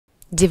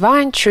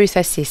Divine Truth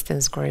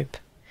Assistance Group.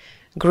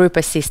 Group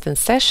assistance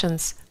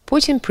sessions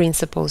putting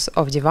principles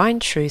of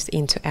divine truth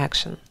into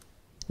action.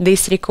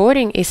 This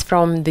recording is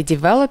from the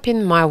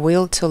Developing My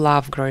Will to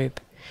Love group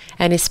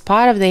and is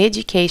part of the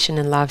Education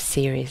in Love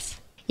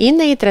series. In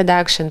the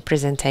introduction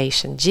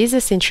presentation,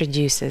 Jesus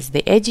introduces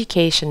the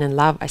Education in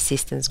Love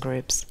assistance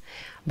groups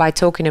by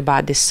talking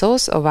about the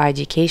source of our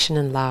education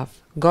in love,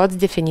 God's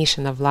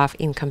definition of love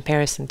in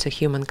comparison to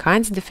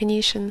humankind's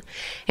definition,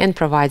 and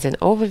provides an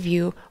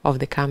overview of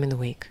the coming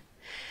week.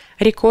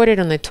 Recorded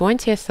on the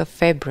 20th of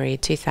February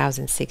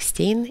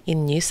 2016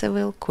 in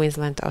Noosaville,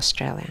 Queensland,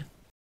 Australia.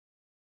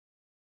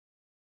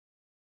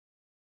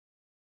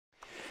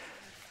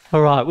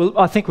 All right, well,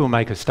 I think we'll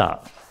make a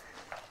start.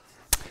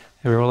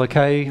 Are we all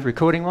okay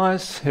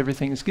recording-wise?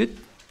 Everything's good?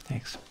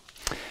 Thanks.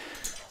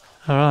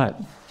 All right.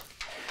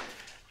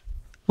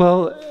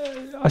 Well,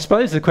 I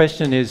suppose the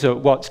question is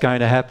what's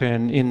going to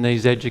happen in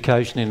these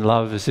Education in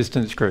Love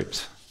assistance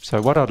groups.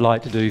 So what I'd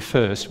like to do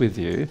first with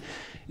you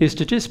is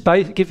to just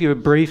give you a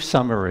brief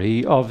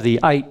summary of the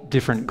 8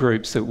 different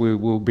groups that we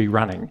will be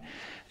running.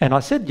 And I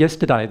said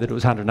yesterday that it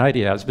was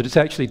 180 hours, but it's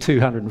actually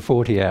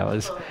 240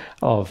 hours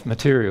of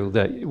material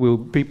that will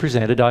be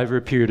presented over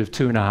a period of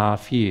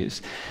 2.5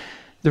 years.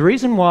 The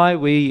reason why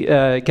we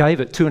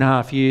gave it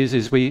 2.5 years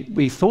is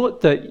we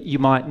thought that you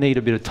might need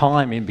a bit of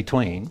time in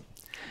between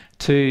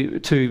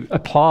to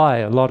apply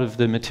a lot of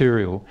the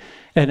material.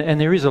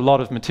 And there is a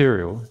lot of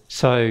material,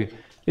 so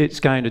it's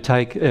going to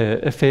take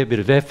a fair bit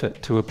of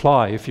effort to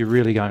apply if you're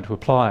really going to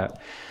apply it.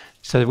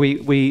 So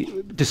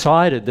we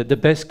decided that the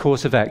best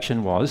course of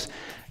action was,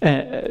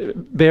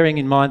 bearing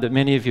in mind that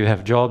many of you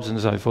have jobs and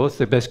so forth,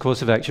 the best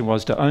course of action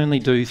was to only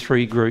do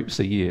 3 groups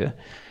a year.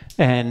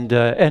 And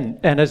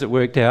as it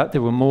worked out,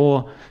 there were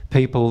more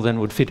people than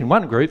would fit in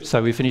one group,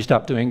 so we finished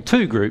up doing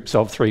 2 groups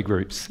of 3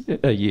 groups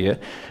a year.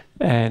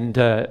 And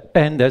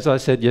as I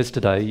said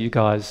yesterday, you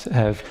guys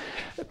have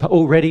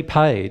already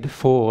paid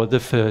for the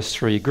first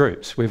 3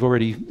 groups. We've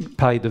already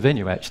paid the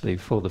venue, actually,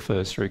 for the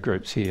first 3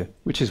 groups here,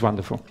 which is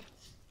wonderful.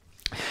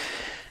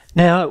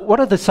 Now, what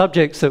are the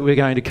subjects that we're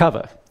going to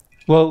cover?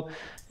 Well,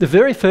 the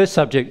very first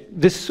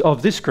subject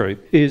of this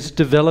group is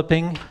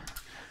developing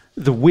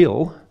the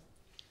will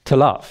to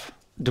love.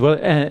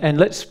 And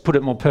let's put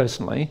it more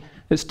personally,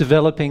 it's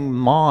developing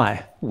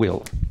my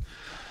will.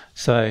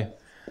 So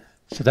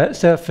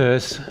that's our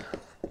first.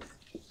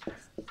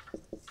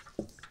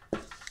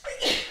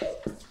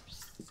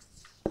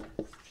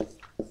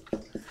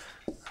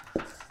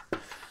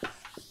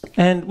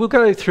 And we'll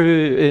go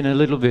through in a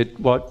little bit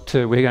what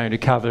we're going to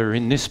cover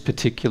in this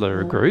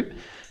particular group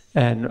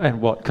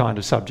and what kind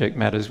of subject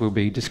matters we'll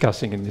be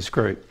discussing in this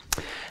group.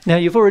 Now,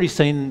 you've already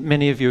seen,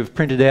 many of you have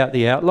printed out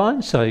the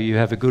outline, so you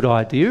have a good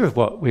idea of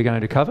what we're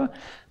going to cover,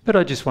 but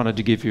I just wanted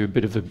to give you a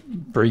bit of a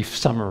brief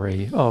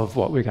summary of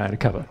what we're going to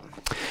cover.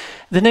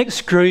 The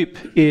next group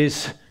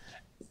is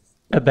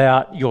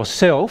about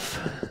yourself,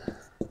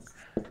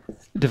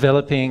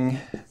 developing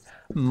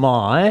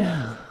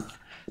my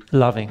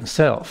loving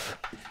self.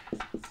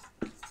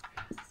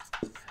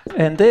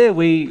 And there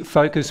we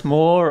focus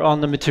more on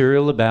the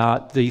material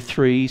about the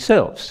 3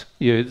 selves,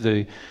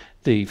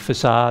 the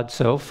facade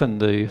self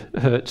and the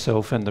hurt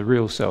self and the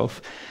real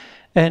self.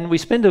 And we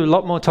spend a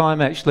lot more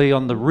time actually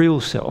on the real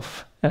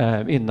self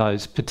in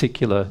those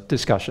particular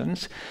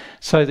discussions,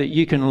 so that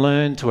you can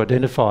learn to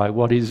identify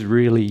what is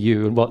really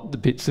you and what the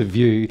bits of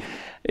you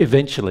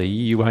eventually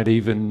you won't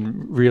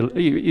even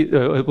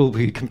it will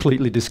be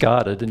completely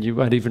discarded and you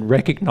won't even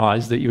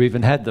recognise that you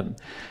even had them.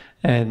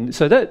 And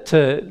so that's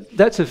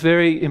a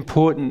very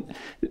important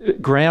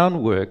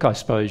groundwork, I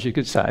suppose you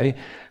could say,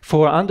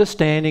 for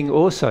understanding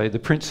also the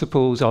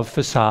principles of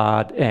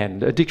facade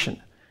and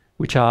addiction,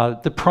 which are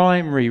the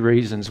primary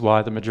reasons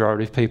why the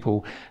majority of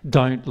people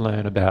don't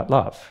learn about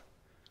love.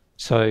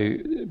 So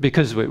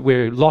because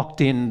we're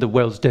locked in the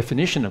world's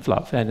definition of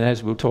love, and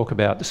as we'll talk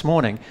about this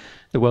morning,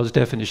 the world's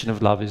definition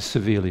of love is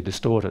severely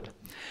distorted.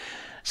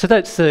 So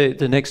that's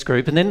the next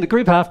group. And then the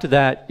group after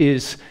that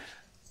is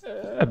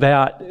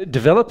about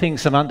developing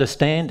some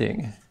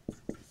understanding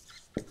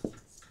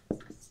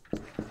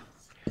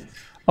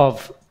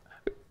of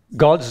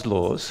God's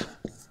laws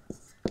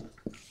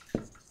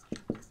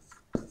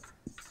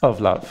of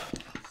love.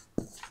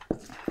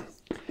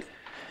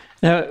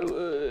 Now,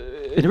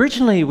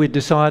 originally we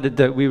decided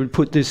that we would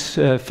put this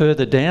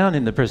further down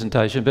in the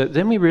presentation, but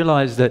then we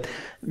realised that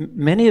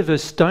many of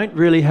us don't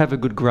really have a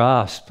good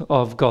grasp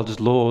of God's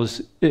laws,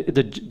 of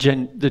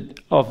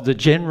the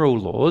general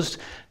laws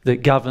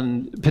that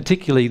govern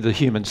particularly the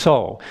human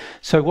soul.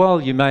 So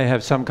while you may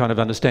have some kind of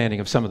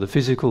understanding of some of the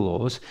physical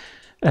laws,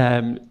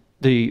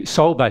 the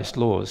soul-based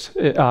laws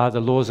are the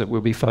laws that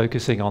we'll be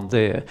focusing on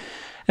there.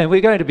 And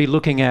we're going to be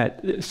looking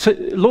at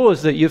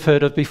laws that you've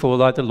heard of before,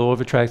 like the law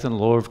of attraction, the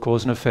law of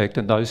cause and effect,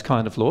 and those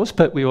kind of laws.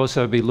 But we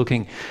also be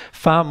looking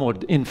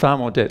in far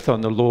more depth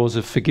on the laws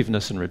of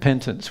forgiveness and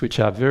repentance, which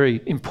are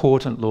very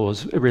important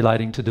laws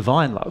relating to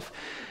divine love.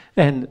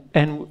 And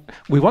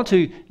we want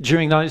to,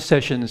 during those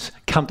sessions,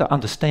 come to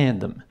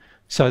understand them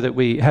so that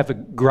we have a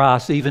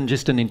grasp, even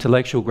just an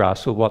intellectual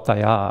grasp of what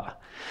they are.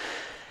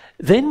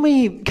 Then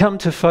we come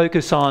to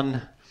focus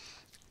on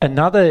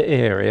another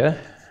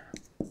area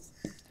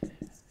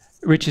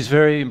which is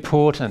very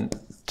important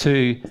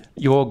to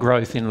your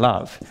growth in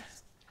love,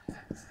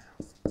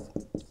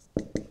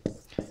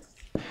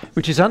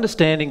 which is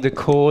understanding the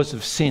cause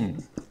of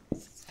sin.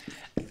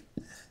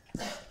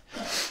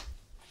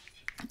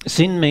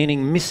 Sin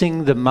meaning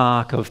missing the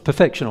mark of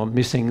perfection or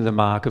missing the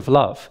mark of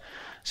love.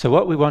 So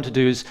what we want to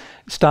do is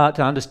start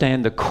to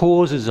understand the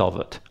causes of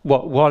it.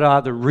 What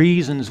are the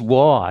reasons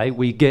why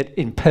we get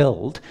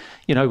impelled?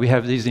 You know, we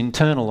have these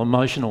internal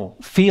emotional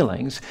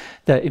feelings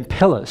that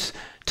impel us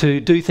to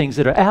do things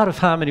that are out of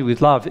harmony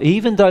with love,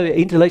 even though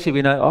intellectually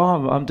we know,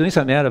 oh, I'm doing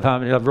something out of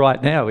harmony with love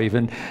right now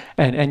even,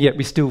 and yet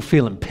we still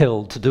feel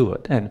impelled to do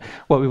it. And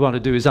what we want to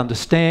do is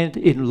understand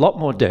in a lot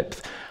more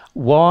depth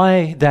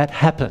why that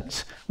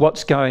happens,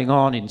 what's going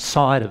on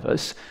inside of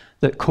us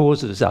that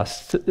causes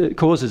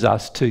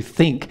us to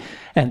think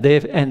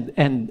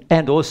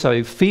and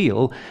also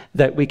feel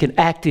that we can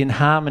act in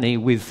harmony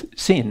with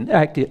sin,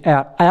 act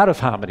out of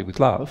harmony with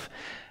love,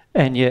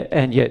 and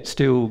yet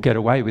still get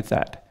away with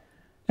that.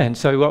 And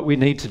so what we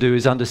need to do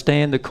is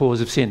understand the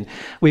cause of sin.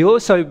 We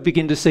also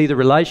begin to see the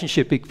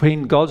relationship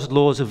between God's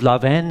laws of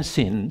love and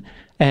sin,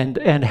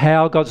 and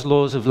how God's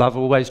laws of love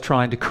are always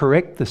trying to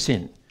correct the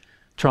sin,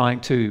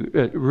 trying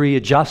to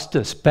readjust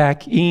us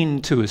back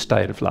into a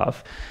state of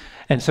love.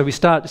 And so we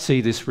start to see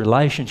this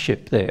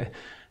relationship there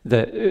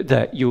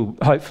that you'll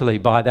hopefully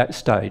by that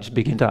stage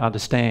begin to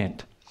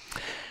understand.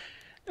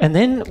 And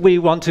then we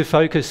want to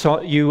focus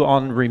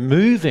on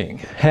removing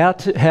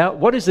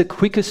what is the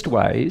quickest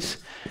ways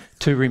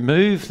to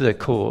remove the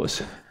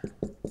cause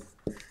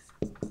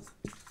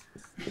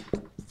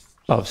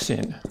of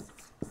sin.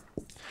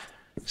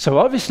 So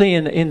obviously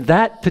in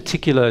that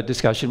particular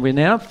discussion, we're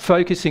now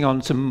focusing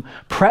on some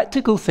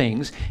practical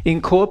things,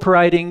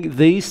 incorporating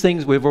these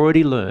things we've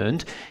already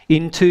learned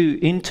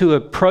into a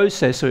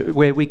process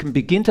where we can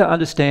begin to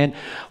understand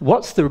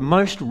what's the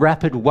most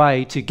rapid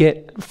way to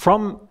get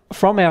from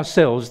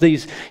ourselves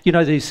these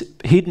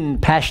hidden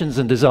passions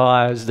and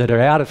desires that are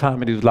out of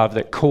harmony with love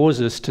that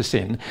cause us to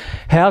sin,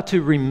 how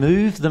to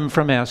remove them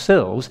from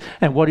ourselves,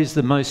 and what is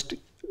the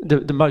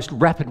most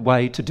rapid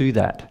way to do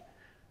that.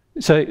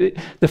 So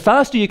the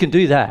faster you can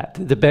do that,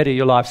 the better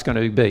your life's going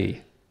to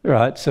be,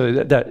 right? So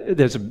that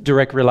there's a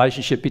direct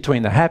relationship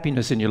between the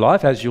happiness in your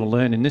life, as you'll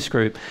learn in this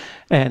group,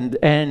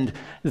 and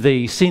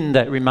the sin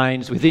that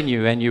remains within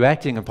you and you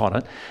acting upon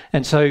it.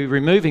 And so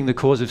removing the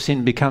cause of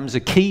sin becomes a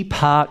key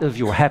part of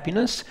your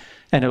happiness,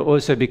 and it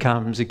also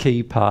becomes a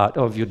key part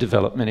of your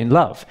development in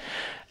love.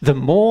 The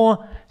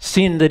more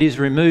sin that is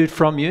removed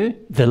from you,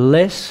 the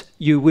less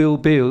you will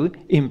be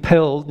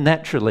impelled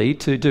naturally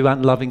to do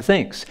unloving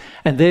things.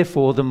 And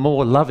therefore, the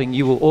more loving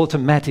you will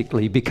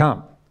automatically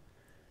become.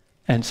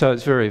 And so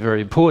it's very, very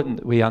important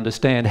that we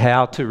understand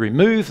how to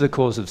remove the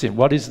cause of sin.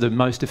 What is the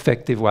most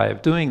effective way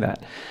of doing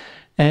that?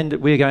 And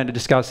we're going to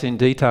discuss in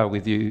detail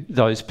with you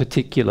those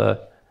particular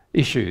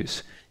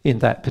issues in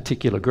that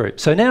particular group.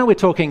 So now we're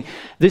talking,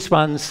 this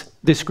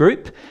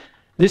group.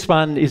 This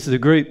one is the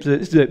group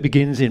that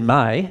begins in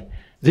May.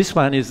 This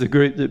one is the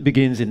group that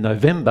begins in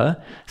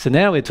November. So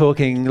now we're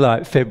talking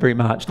like February,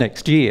 March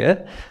next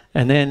year.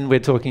 And then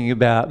we're talking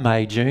about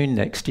May, June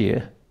next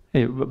year,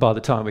 by the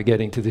time we're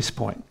getting to this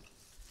point.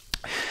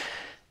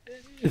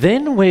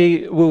 Then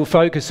we will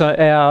focus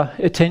our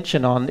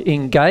attention on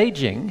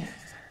engaging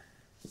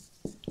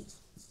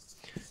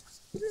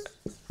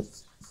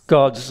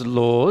God's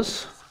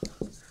laws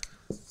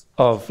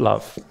of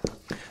love.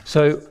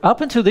 So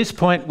up until this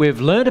point,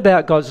 we've learned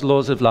about God's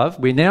laws of love.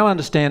 We now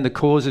understand the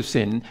cause of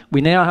sin.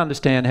 We now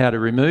understand how to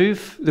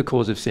remove the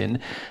cause of sin.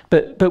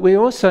 But we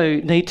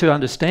also need to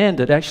understand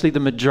that actually the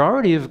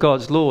majority of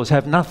God's laws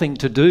have nothing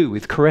to do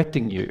with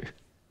correcting you.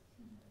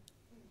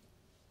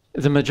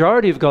 The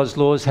majority of God's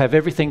laws have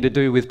everything to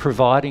do with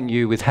providing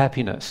you with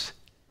happiness.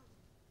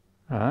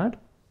 Right?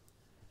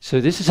 So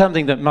this is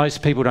something that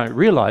most people don't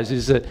realise,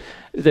 is that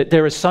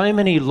there are so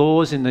many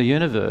laws in the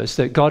universe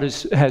that God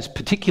has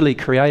particularly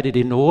created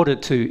in order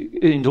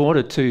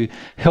to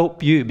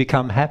help you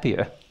become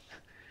happier.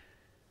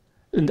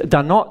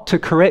 They're not to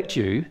correct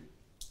you,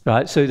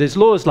 right? So there's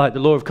laws like the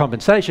law of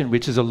compensation,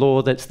 which is a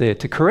law that's there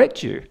to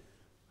correct you,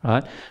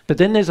 right? But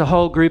then there's a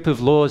whole group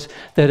of laws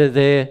that are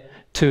there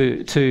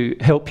to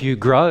help you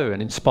grow and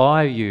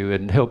inspire you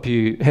and help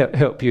you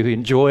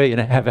enjoy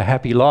and have a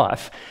happy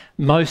life,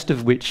 most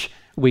of which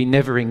we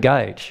never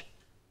engage.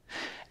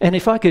 And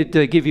if I could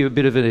give you a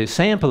bit of an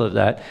example of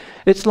that,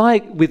 it's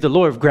like with the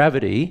law of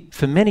gravity.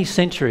 For many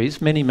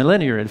centuries, many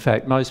millennia in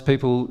fact, most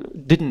people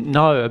didn't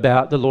know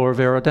about the law of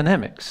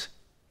aerodynamics,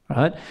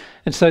 right?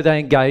 And so they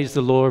engaged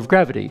the law of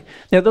gravity.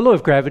 Now, the law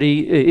of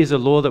gravity is a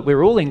law that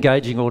we're all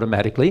engaging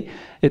automatically.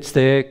 It's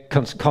there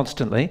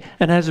constantly,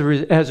 and as a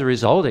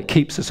result, it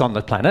keeps us on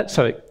the planet.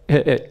 So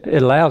it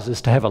allows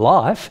us to have a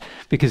life,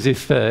 because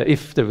if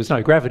there was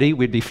no gravity,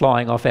 we'd be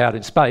flying off out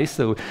in space.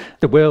 The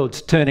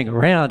world's turning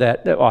around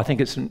at, I think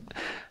it's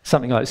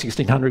something like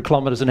 1,600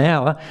 kilometres an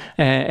hour,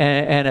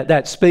 and at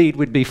that speed,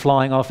 we'd be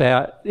flying off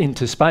out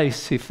into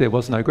space if there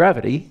was no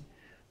gravity.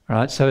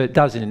 right? So it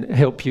doesn't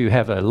help you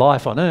have a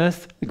life on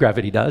Earth,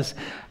 gravity does.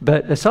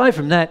 But aside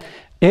from that,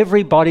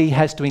 everybody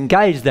has to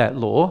engage that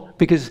law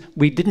because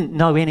we didn't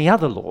know any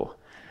other law.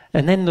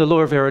 And then the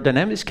law of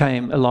aerodynamics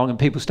came along and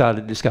people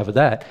started to discover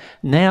that.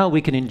 Now we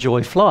can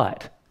enjoy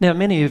flight. Now,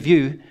 many of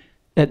you,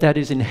 that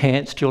has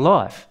enhanced your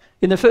life.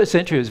 In the first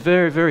century, it was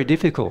very, very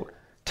difficult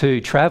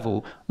to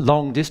travel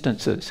long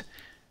distances.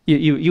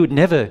 You would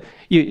never,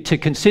 to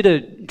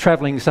consider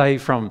travelling, say,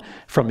 from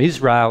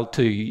Israel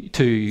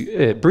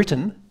to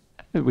Britain,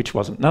 which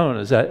wasn't known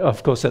as that,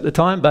 of course, at the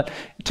time, but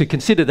to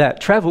consider that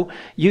travel,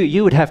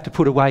 you would have to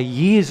put away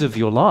years of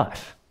your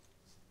life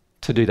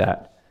to do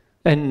that.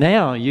 And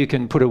now you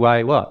can put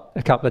away, what,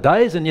 a couple of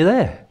days and you're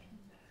there.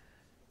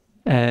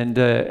 And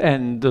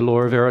the law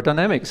of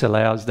aerodynamics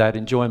allows that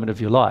enjoyment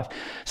of your life.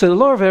 So the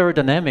law of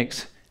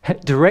aerodynamics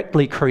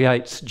directly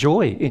creates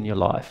joy in your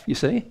life, you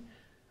see.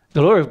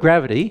 The law of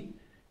gravity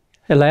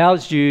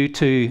allows you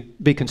to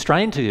be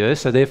constrained to the Earth,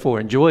 so therefore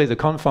enjoy the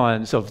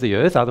confines of the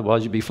Earth,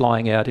 otherwise you'd be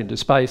flying out into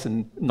space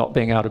and not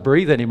being able to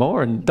breathe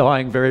anymore and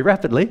dying very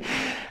rapidly.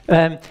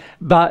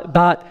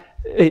 But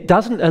it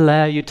doesn't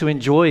allow you to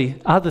enjoy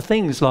other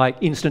things like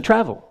instant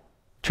travel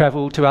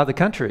to other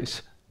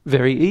countries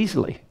very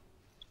easily,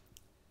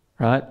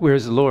 right?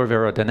 Whereas the law of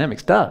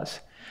aerodynamics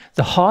does.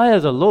 The higher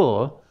the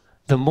law,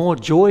 the more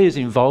joy is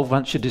involved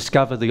once you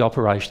discover the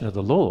operation of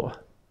the law.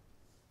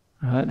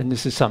 Right? And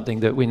this is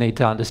something that we need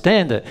to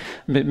understand, that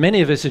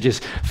many of us are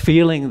just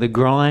feeling the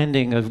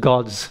grinding of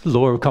God's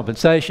law of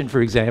compensation,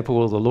 for example,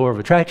 or the law of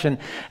attraction,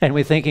 and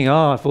we're thinking,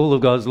 oh, if all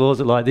of God's laws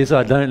are like this,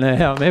 I don't know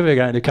how I'm ever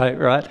going to cope,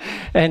 right?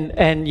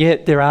 And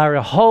yet there are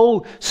a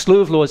whole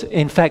slew of laws.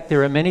 In fact,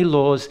 there are many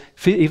laws,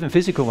 even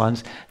physical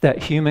ones,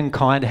 that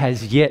humankind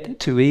has yet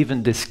to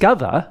even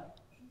discover,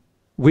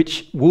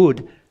 which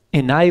would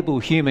enable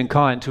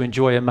humankind to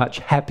enjoy a much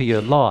happier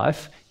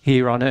life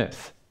here on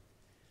Earth,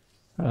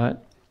 right?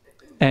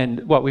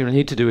 And what we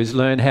need to do is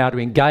learn how to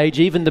engage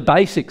even the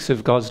basics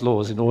of God's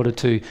laws in order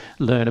to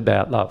learn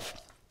about love.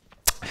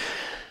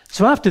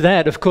 So after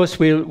that, of course,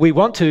 we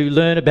want to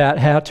learn about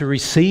how to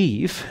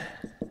receive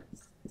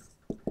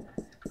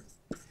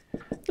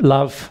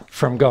love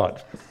from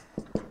God.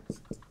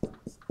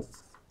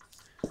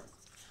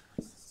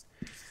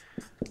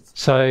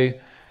 So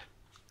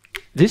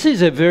this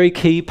is a very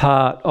key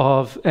part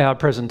of our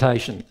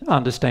presentation,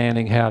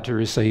 understanding how to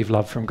receive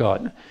love from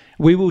God.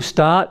 We will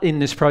start in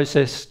this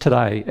process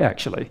today,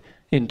 actually,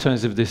 in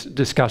terms of this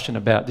discussion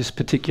about this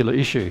particular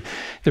issue.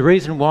 The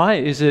reason why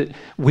is that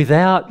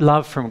without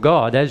love from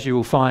God, as you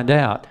will find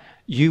out,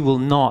 you will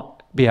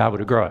not be able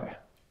to grow.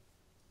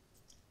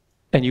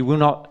 And you will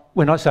not,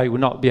 when I say you will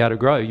not be able to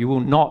grow, you will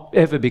not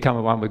ever become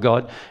at one with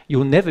God. You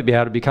will never be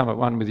able to become at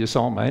one with your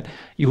soulmate.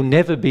 You will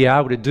never be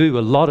able to do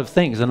a lot of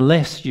things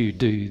unless you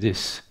do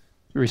this,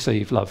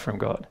 receive love from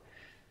God.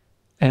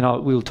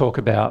 And we'll talk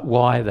about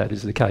why that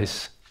is the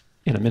case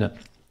in a minute.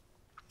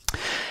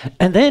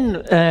 And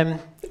then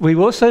we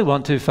also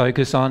want to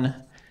focus on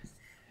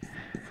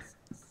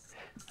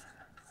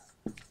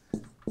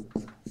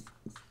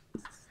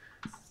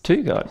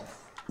to God.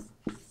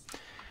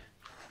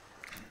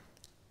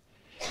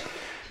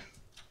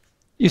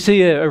 You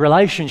see, a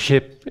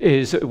relationship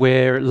is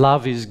where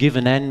love is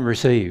given and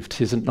received,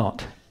 is it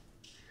not?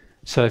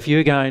 So if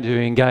you're going to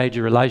engage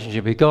a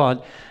relationship with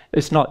God,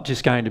 it's not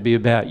just going to be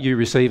about you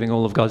receiving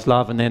all of God's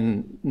love and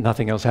then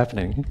nothing else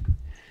happening.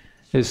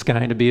 It's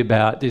going to be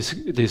about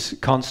this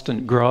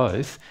constant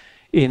growth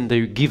in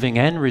the giving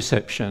and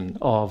reception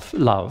of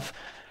love,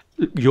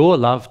 your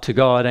love to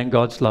God and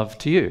God's love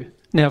to you.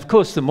 Now, of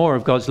course, the more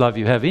of God's love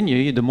you have in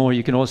you, the more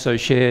you can also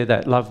share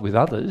that love with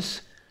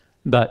others.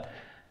 But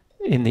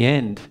in the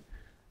end,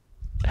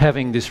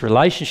 having this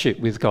relationship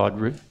with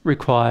God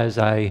requires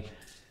a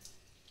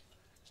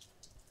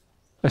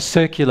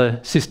circular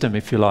system,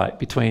 if you like,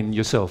 between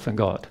yourself and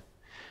God.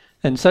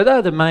 And so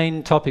they're the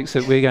main topics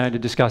that we're going to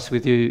discuss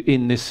with you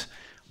in this,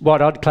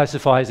 what I'd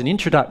classify as an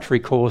introductory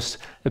course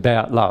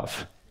about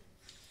love.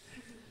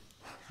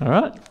 All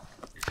right?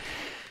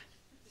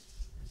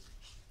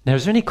 Now,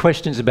 is there any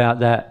questions about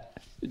that,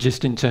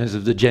 just in terms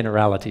of the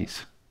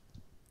generalities?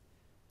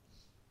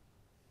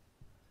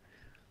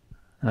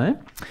 No?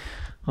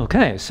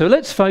 Okay, so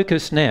let's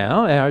focus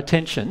now our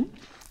attention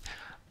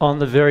on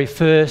the very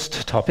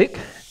first topic.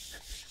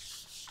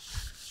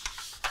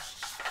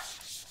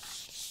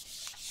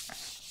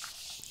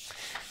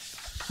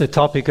 The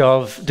topic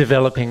of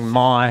developing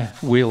my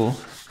will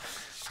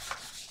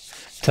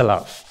to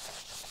love.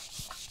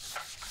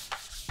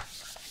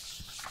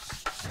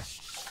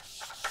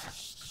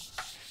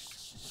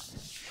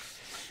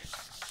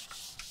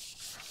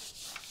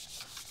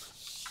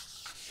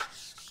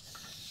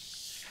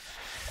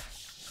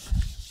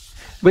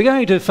 We're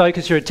going to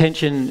focus your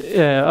attention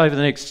over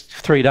the next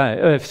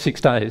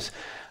 6 days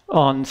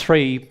on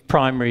 3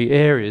 primary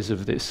areas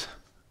of this,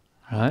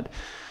 right?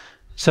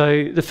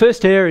 So the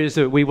first area is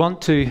that we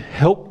want to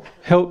help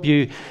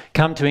you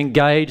come to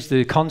engage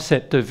the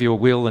concept of your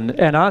will and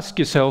ask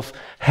yourself,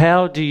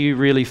 how do you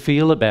really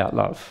feel about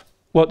love?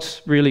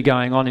 What's really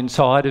going on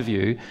inside of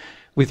you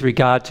with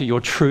regard to your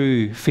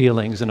true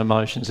feelings and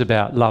emotions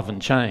about love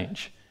and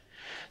change.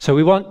 So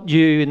we want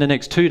you in the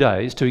next 2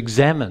 days to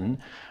examine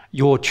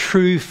your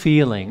true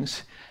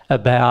feelings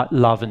about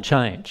love and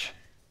change.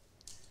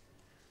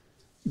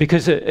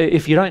 Because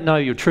if you don't know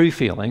your true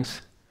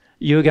feelings,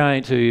 you're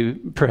going to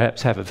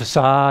perhaps have a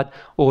facade,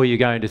 or you're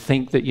going to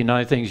think that you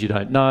know things you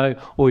don't know,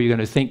 or you're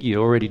going to think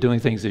you're already doing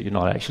things that you're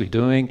not actually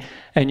doing,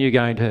 and you're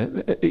going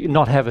to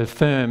not have a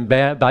firm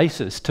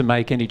basis to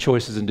make any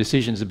choices and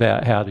decisions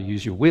about how to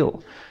use your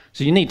will.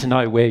 So you need to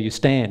know where you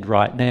stand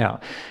right now.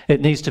 It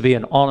needs to be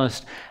an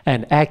honest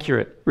and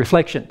accurate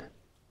reflection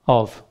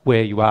of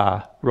where you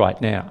are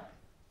right now,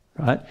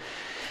 right?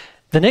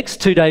 The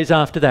next 2 days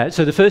after that,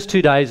 so the first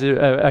 2 days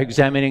are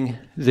examining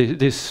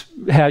this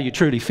how you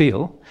truly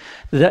feel.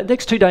 The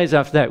next 2 days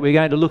after that, we're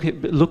going to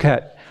look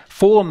at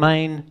 4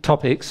 main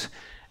topics,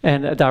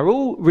 and they're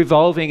all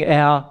revolving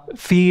our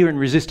fear and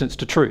resistance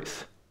to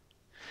truth.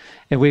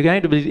 And we're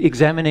going to be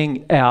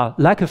examining our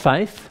lack of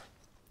faith,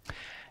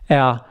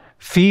 our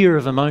fear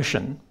of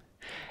emotion,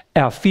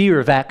 our fear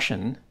of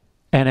action,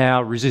 and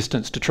our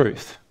resistance to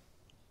truth.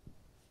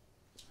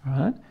 All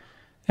right?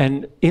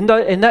 And in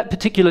that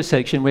particular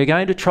section, we're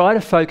going to try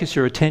to focus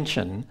your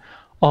attention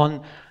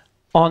on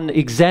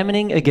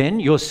examining,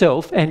 again,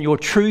 yourself and your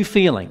true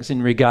feelings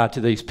in regard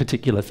to these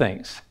particular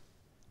things.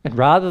 And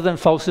rather than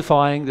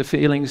falsifying the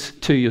feelings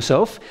to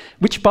yourself,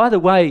 which, by the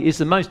way, is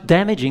the most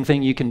damaging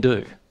thing you can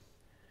do.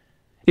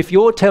 If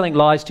you're telling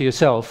lies to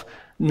yourself,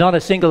 no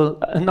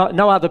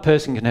other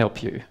person can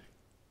help you.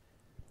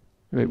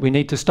 We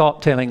need to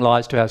stop telling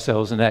lies to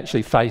ourselves and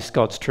actually face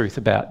God's truth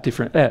about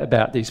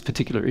these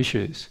particular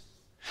issues.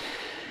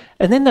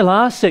 And then the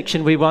last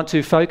section, we want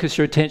to focus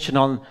your attention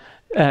on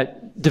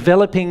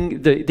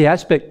developing the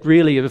aspect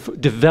really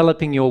of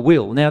developing your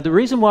will. Now, the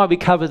reason why we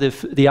cover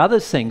the other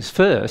things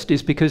first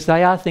is because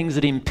they are things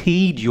that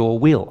impede your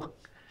will.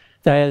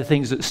 They are the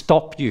things that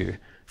stop you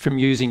from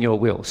using your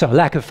will. So a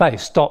lack of faith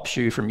stops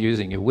you from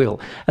using your will.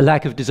 A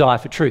lack of desire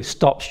for truth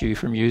stops you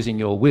from using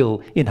your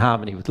will in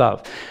harmony with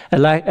love. A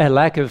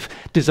lack of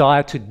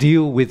desire to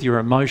deal with your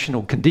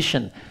emotional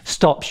condition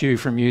stops you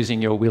from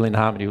using your will in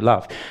harmony with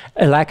love.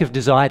 A lack of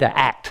desire to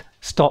act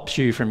stops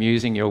you from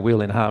using your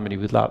will in harmony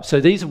with love. So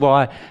this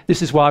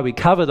is why we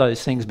cover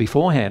those things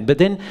beforehand. But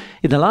then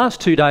in the last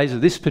 2 days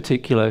of this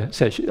particular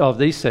session, of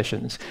these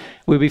sessions,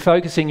 we'll be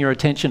focusing your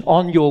attention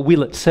on your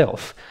will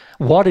itself,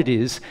 what it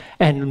is,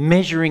 and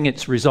measuring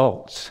its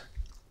results.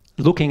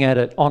 Looking at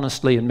it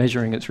honestly and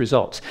measuring its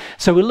results.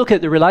 So we'll look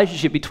at the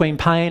relationship between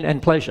pain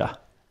and pleasure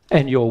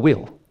and your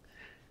will.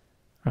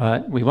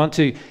 Right? We want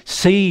to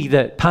see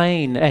that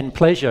pain and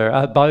pleasure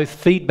are both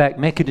feedback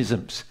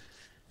mechanisms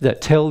that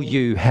tell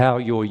you how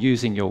you're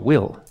using your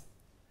will.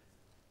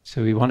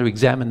 So we want to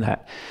examine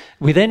that.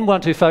 We then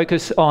want to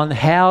focus on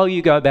how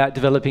you go about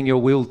developing your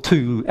will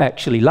to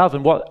actually love,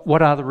 and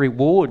what are the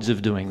rewards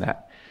of doing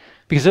that.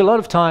 Because a lot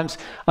of times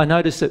I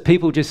notice that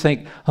people just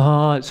think,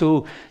 oh, it's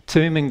all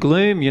doom and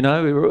gloom, you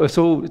know, it's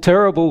all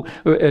terrible.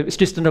 It's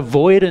just an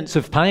avoidance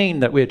of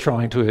pain that we're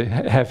trying to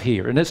have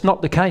here. And it's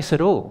not the case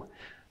at all.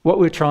 What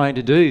we're trying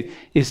to do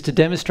is to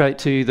demonstrate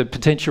to you the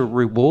potential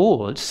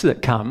rewards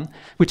that come,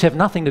 which have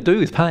nothing to do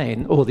with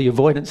pain or the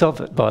avoidance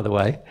of it, by the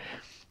way.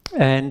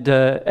 And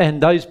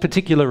those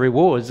particular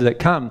rewards that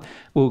come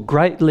will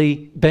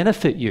greatly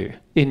benefit you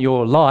in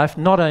your life,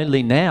 not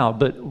only now,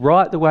 but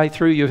right the way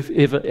through your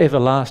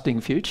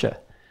everlasting future.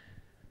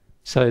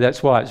 So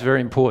that's why it's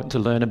very important to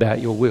learn about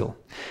your will.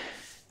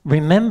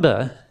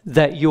 Remember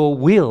that your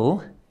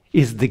will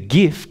is the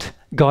gift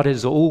God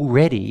has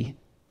already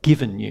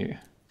given you.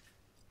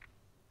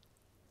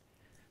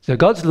 So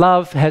God's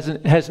love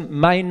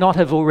may not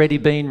have already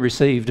been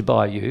received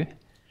by you,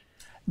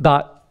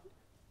 but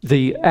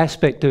the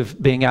aspect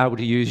of being able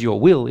to use your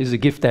will is a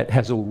gift that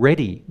has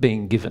already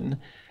been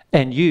given,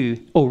 and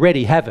you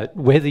already have it,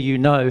 whether you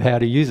know how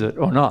to use it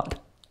or not.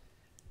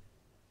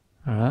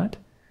 All right?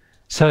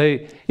 So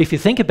if you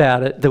think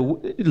about it,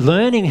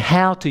 learning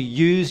how to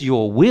use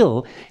your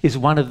will is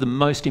one of the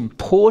most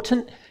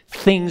important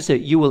things that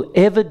you will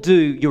ever do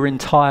your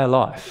entire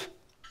life.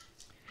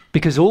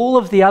 Because all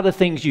of the other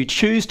things you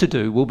choose to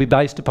do will be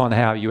based upon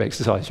how you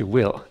exercise your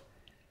will.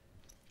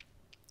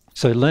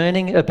 So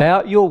learning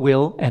about your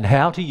will and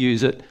how to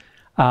use it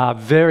are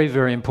very,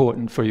 very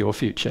important for your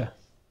future.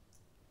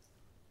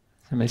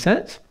 Does that make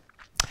sense?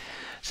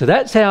 So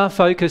that's our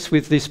focus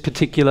with this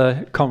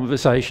particular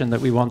conversation that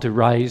we want to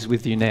raise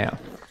with you now.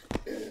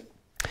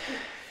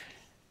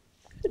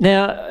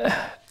 Now,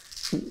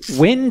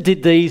 when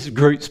did these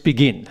groups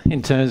begin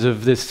in terms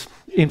of this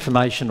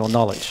information or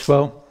knowledge?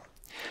 Well,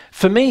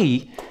 for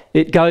me,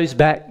 it goes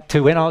back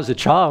to when I was a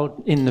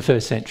child in the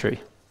 1st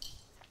century.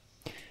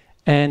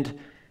 And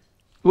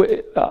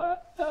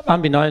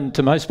unbeknown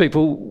to most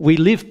people, we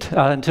lived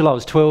until I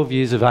was 12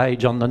 years of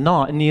age on the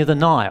near the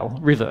Nile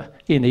River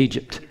in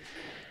Egypt.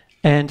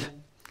 And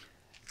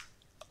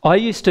I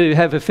used to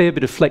have a fair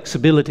bit of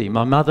flexibility.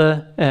 My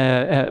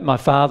my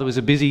father was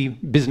a busy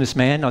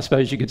businessman, I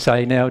suppose you could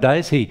say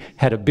nowadays. He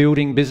had a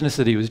building business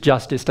that he was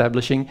just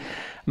establishing.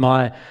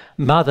 My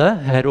mother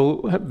had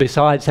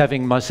besides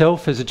having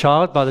myself as a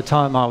child, by the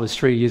time I was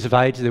 3 years of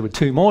age, there were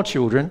 2 more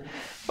children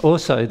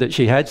also that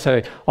she had.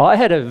 So I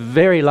had a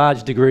very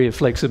large degree of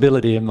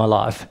flexibility in my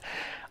life.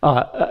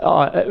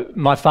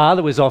 My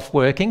father was off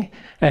working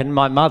and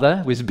my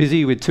mother was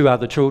busy with 2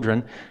 other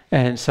children,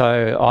 and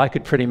so I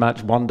could pretty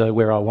much wander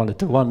where I wanted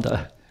to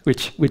wander,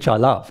 which I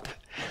loved.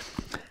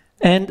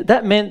 And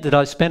that meant that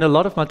I spent a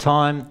lot of my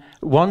time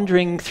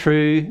wandering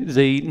through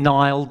the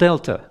Nile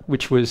Delta,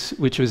 which was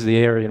the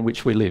area in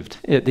which we lived,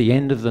 at the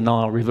end of the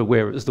Nile River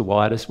where it was the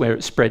widest, where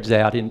it spreads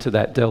out into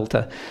that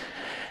delta.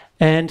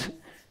 And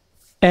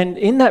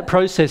in that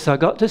process, I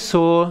got to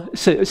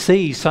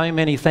see so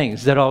many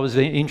things that I was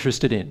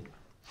interested in.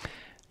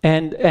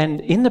 And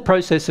in the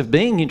process of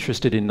being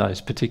interested in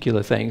those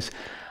particular things,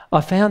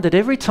 I found that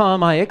every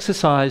time I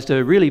exercised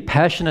a really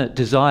passionate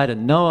desire to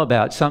know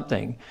about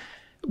something,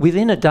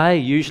 within a day,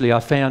 usually, I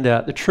found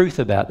out the truth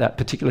about that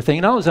particular thing.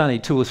 And I was only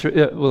 2 or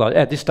 3, well,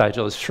 at this stage,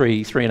 I was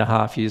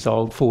 3.5 years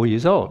old, 4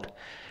 years old.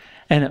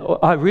 And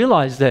I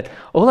realised that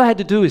all I had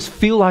to do is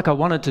feel like I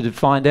wanted to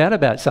find out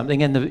about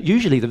something, and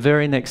usually the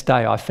very next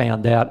day I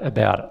found out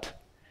about it.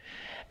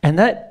 And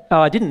that,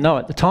 I didn't know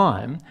at the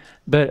time,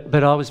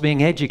 but I was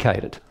being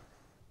educated.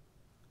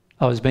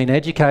 I was being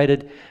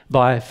educated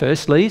by,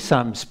 firstly,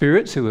 some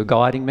spirits who were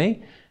guiding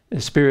me, the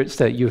spirits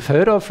that you've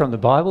heard of from the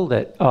Bible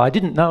that I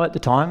didn't know at the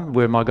time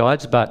were my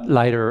guides, but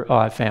later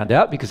I found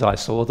out because I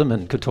saw them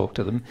and could talk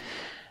to them.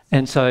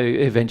 And so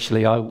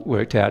eventually I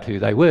worked out who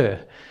they were.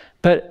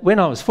 But when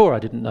I was 4, I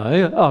didn't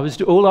know.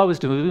 All I was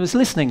doing was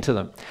listening to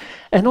them.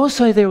 And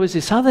also there was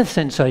this other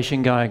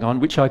sensation going on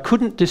which I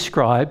couldn't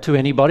describe to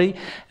anybody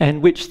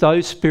and which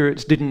those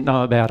spirits didn't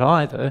know about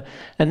either.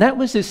 And that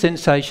was this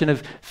sensation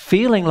of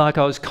feeling like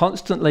I was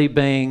constantly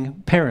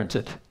being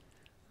parented,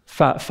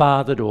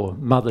 fathered or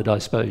mothered, I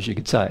suppose you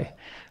could say.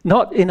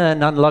 Not in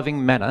an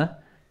unloving manner,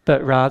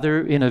 but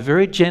rather in a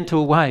very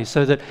gentle way,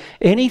 so that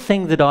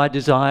anything that I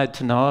desired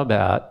to know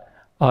about,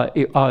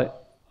 I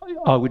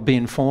would be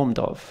informed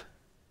of.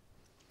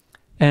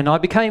 And I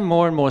became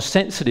more and more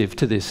sensitive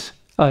to this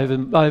over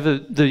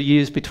the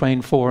years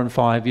between 4 and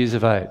 5 years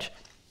of age.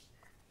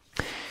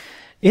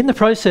 In the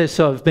process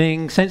of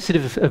being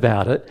sensitive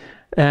about it,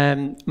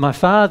 my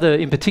father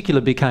in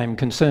particular became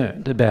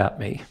concerned about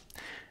me,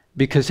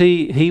 because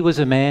he was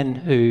a man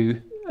who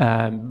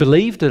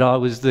believed that I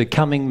was the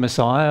coming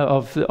Messiah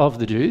of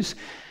the Jews,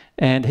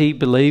 and he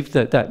believed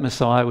that that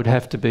Messiah would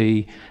have to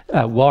be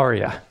a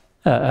warrior,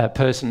 a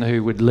person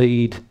who would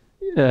lead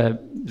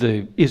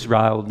the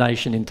Israel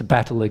nation into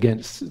battle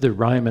against the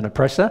Roman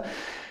oppressor.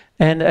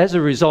 And as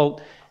a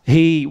result,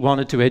 he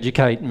wanted to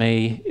educate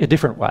me a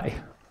different way.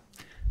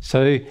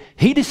 So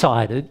he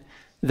decided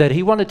that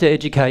he wanted to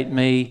educate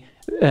me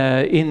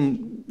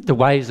in the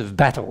ways of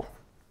battle.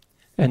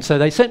 And so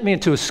they sent me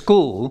into a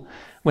school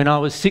when I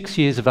was 6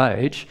 years of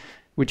age,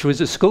 which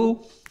was a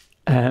school,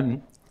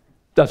 I've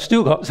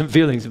still got some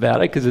feelings about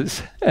it because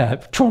it's a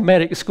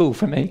traumatic school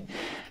for me,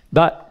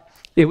 but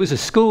it was a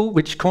school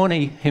which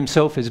Corny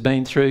himself has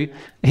been through.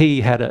 He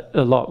had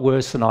a lot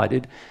worse than I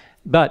did.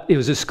 But it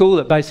was a school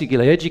that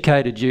basically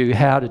educated you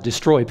how to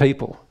destroy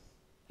people.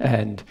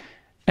 And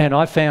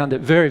I found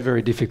it very,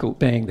 very difficult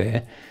being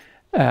there.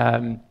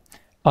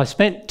 I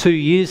spent 2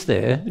 years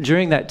there.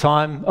 During that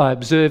time, I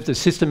observed the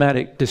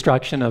systematic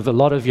destruction of a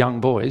lot of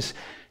young boys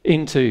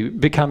into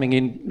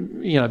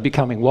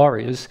becoming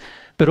warriors.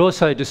 But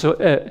also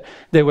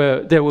there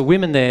were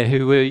women there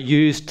who were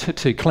used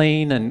to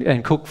clean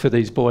and cook for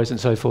these boys and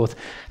so forth,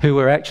 who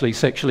were actually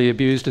sexually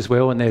abused as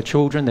well, and their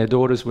children, their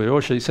daughters, were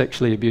also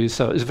sexually abused.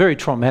 So it was a very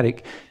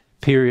traumatic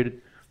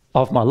period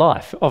of my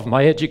life, of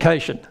my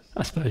education,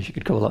 I suppose you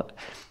could call it.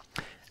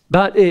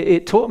 But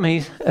it taught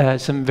me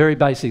some very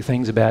basic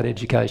things about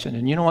education.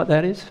 And you know what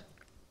that is?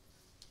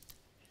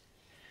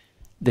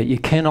 That you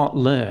cannot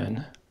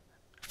learn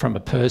from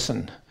a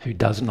person who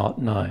does not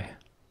know.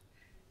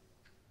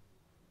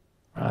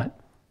 Right?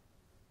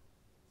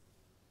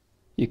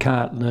 You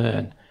can't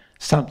learn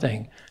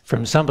something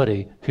from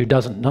somebody who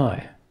doesn't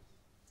know.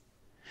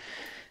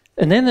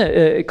 And then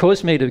it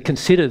caused me to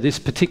consider this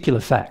particular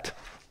fact.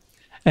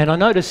 And I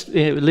noticed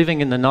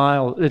living in the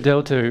Nile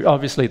Delta,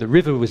 obviously the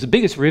river was the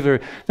biggest river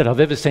that I've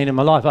ever seen in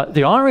my life.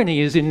 The irony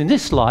is, in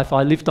this life,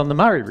 I lived on the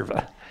Murray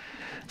River.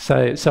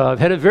 So I've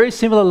had a very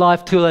similar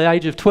life till the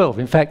age of 12.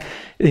 In fact,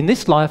 in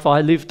this life,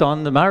 I lived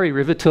on the Murray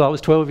River till I was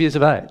 12 years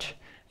of age.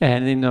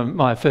 And in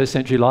my first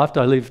century life,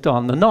 I lived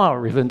on the Nile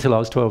River until I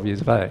was 12 years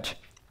of age.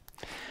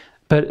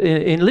 But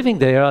in living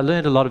there, I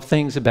learned a lot of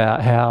things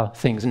about how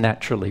things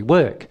naturally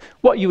work,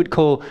 what you would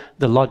call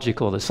the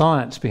logic or the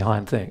science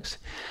behind things.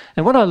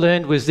 And what I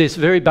learned was this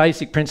very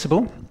basic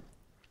principle.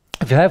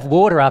 If you have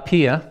water up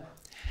here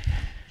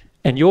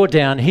and you're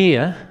down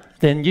here,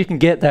 then you can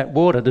get that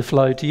water to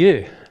flow to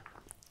you.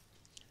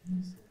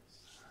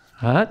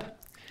 Right?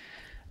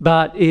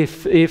 But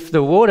if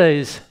the water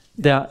is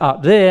down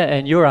up there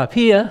and you're up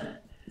here,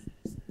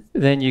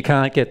 then you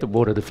can't get the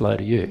water to flow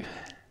to you.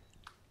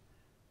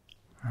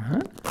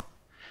 Right?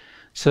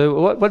 So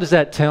what does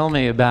that tell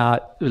me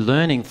about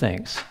learning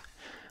things?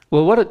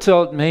 Well, what it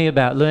told me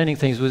about learning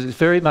things was it's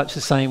very much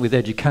the same with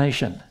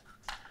education.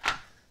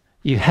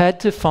 You had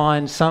to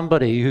find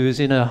somebody who is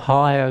in a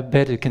higher,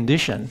 better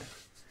condition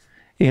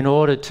in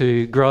order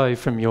to grow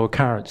from your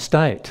current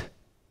state.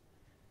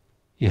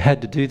 You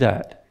had to do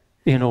that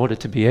in order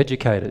to be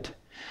educated.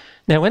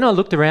 Now, when I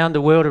looked around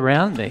the world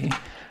around me,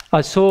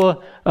 I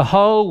saw a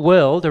whole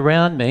world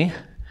around me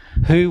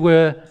who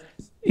were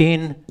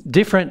in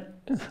different...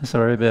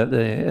 Sorry about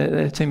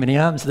the too many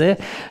arms there.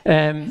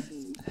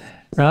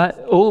 Right?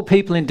 All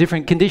people in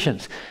different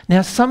conditions.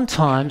 Now,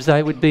 sometimes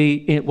they would be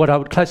in what I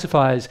would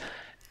classify as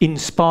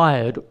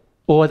inspired,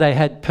 or they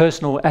had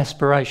personal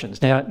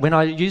aspirations. Now, when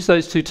I use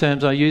those two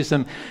terms, I use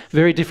them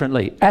very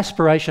differently.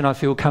 Aspiration, I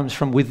feel, comes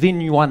from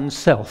within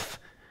oneself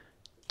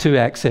to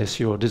access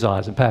your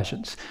desires and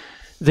passions.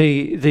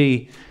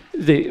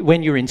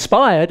 When you're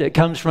inspired, it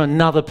comes from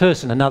another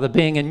person, another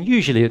being, and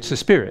usually it's a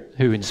spirit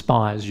who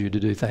inspires you to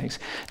do things.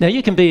 Now,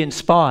 you can be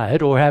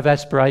inspired or have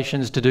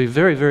aspirations to do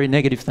very, very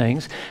negative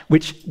things,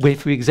 which,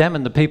 if we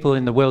examine the people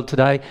in the world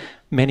today,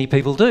 many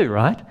people do,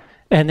 right?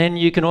 And then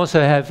you can also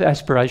have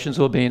aspirations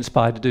or be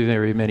inspired to do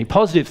very many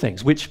positive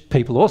things, which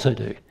people also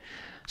do.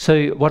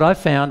 So what I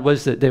found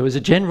was that there was a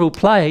general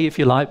play, if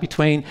you like,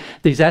 between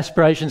these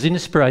aspirations and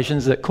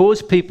inspirations that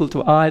cause people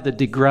to either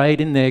degrade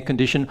in their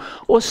condition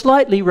or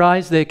slightly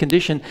rise their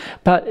condition,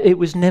 but it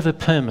was never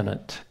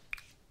permanent.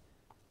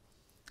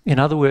 In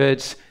other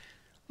words,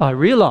 I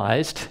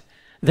realised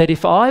that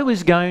if I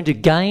was going to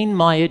gain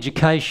my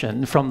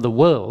education from the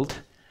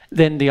world,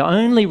 then the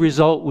only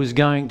result was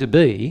going to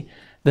be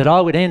that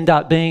I would end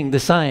up being the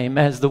same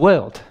as the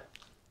world.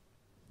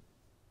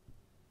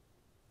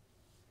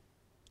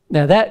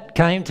 Now, that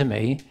came to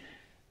me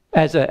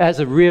as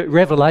a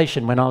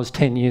revelation when I was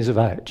 10 years of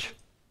age.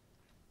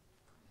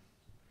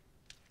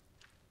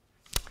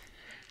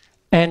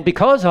 And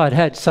because I'd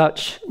had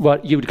such,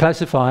 what you would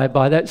classify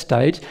by that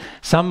stage,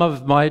 some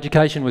of my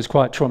education was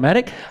quite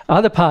traumatic.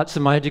 Other parts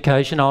of my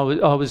education, I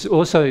was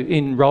also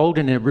enrolled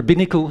in a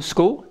rabbinical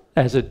school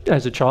as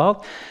a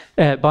child.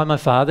 By my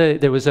father,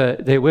 there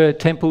were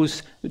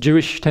temples,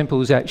 Jewish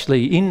temples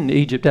actually in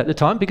Egypt at the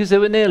time, because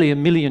there were nearly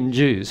 1 million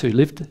Jews who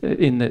lived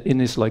in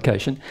this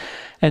location.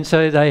 And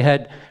so they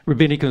had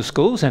rabbinical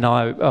schools, and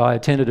I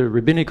attended a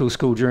rabbinical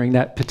school during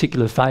that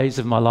particular phase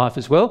of my life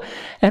as well.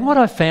 And what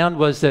I found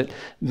was that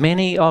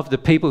many of the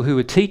people who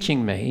were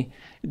teaching me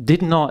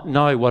did not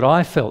know what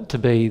I felt to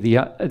be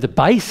the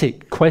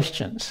basic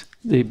questions,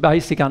 the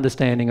basic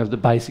understanding of the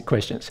basic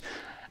questions.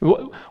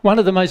 One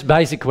of the most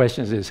basic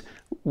questions is,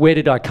 where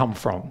did I come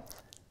from?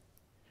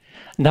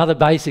 Another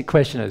basic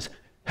question is,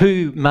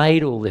 who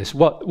made all this?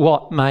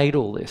 What made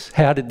all this?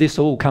 How did this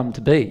all come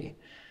to be?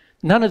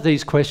 None of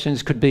these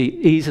questions could be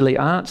easily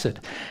answered.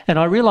 And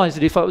I realised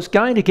that if I was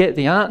going to get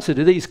the answer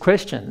to these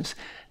questions,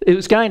 it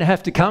was going to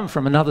have to come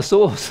from another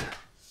source.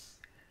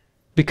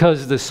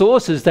 Because the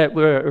sources that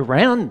were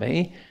around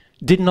me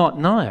did not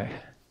know.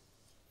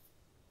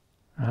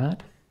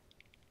 Right?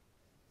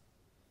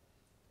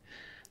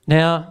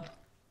 Now,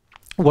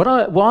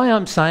 why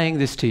I'm saying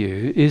this to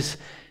you is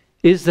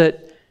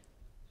that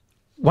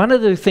one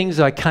of the things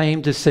I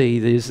came to see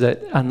is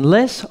that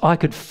unless I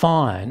could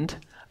find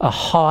a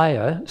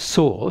higher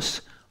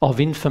source of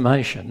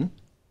information,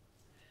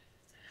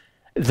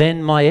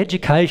 then my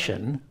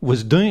education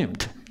was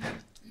doomed.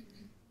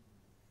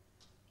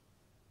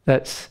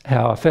 That's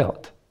how I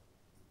felt.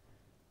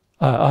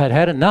 I had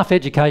had enough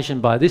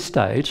education by this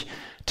stage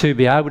to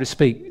be able to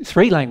speak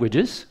 3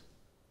 languages,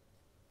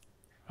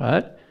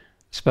 right?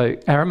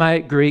 Spoke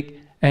Aramaic, Greek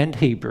and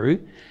Hebrew,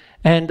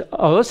 and I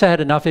also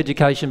had enough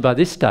education by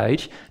this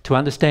stage to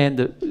understand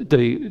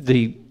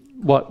the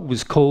what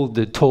was called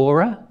the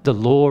Torah, the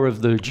law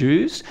of the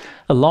Jews,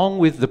 along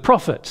with the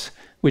prophets,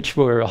 which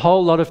were a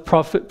whole lot of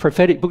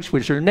prophetic books,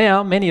 which are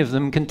now many of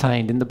them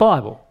contained in the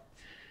Bible.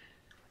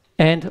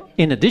 And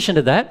in addition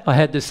to that, I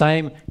had the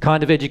same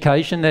kind of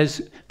education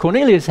as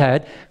Cornelius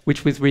had,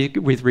 which with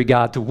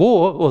regard to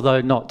war,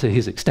 although not to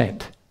his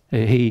extent.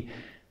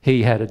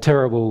 He had a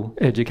terrible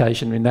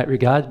education in that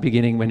regard,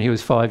 beginning when he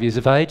was 5 years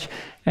of age,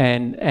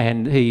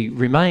 and he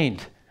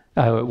remained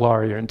a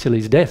warrior until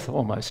his death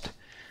almost,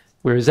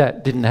 whereas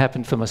that didn't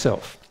happen for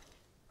myself.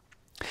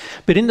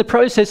 But in the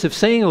process of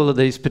seeing all of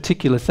these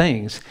particular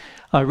things,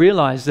 I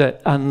realised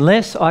that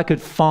unless I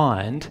could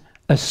find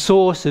a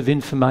source of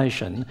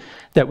information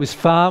that was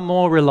far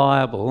more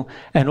reliable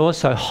and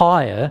also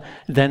higher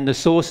than the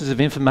sources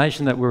of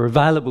information that were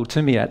available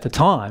to me at the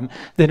time,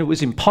 then it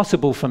was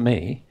impossible for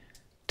me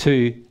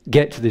to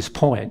get to this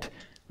point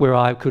where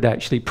I could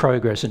actually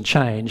progress and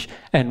change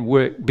and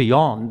work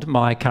beyond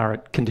my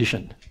current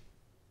condition.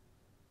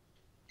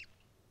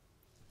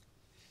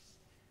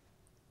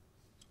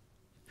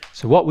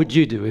 So what would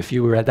you do if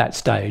you were at that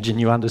stage and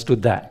you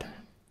understood that?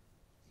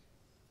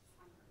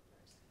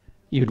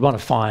 You'd want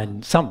to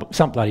find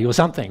somebody or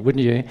something,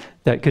 wouldn't you,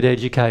 that could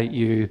educate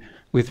you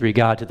with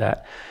regard to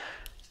that.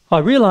 I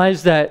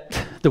realised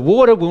that the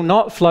water will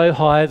not flow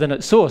higher than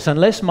its source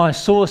unless my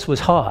source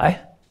was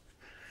high.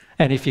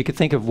 And if you could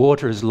think of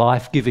water as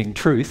life-giving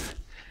truth,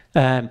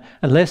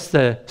 unless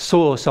the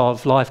source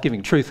of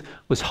life-giving truth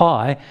was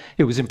high,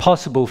 it was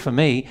impossible for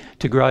me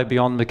to grow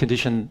beyond the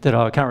condition that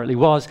I currently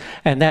was.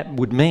 And that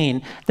would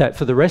mean that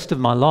for the rest of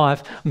my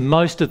life,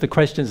 most of the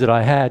questions that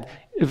I had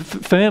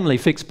firmly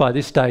fixed by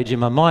this stage in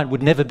my mind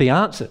would never be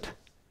answered.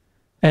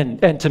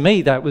 And to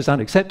me, that was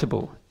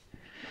unacceptable.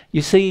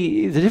 You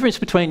see, the difference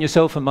between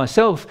yourself and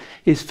myself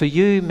is for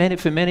you,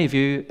 for many of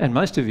you, and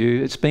most of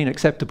you, it's been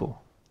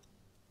acceptable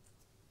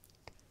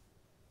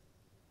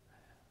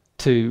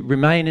to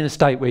remain in a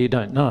state where you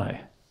don't know.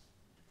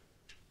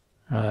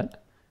 Right?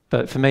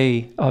 But for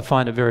me, I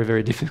find it very,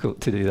 very difficult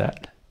to do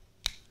that.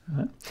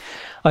 Right?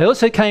 I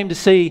also came to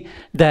see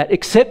that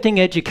accepting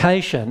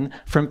education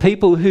from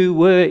people who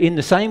were in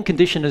the same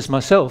condition as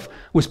myself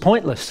was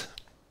pointless.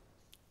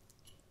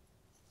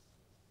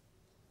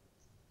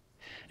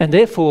 And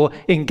therefore,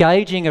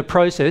 engaging a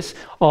process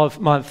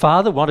of, my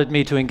father wanted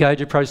me to engage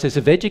a process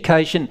of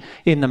education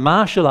in the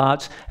martial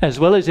arts as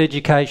well as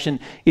education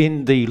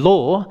in the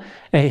law.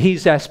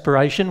 His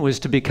aspiration was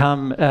to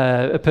become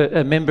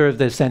a member of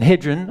the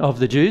Sanhedrin of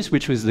the Jews,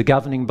 which was the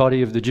governing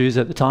body of the Jews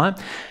at the time.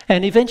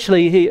 And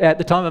eventually, at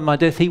the time of my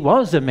death, he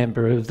was a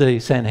member of the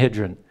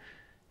Sanhedrin.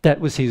 That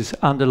was his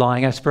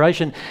underlying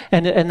aspiration.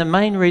 And the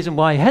main reason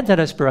why he had that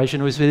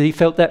aspiration was that he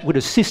felt that would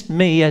assist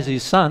me as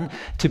his son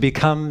to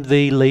become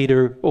the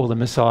leader or the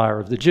Messiah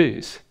of the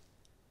Jews.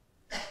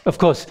 Of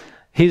course,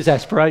 his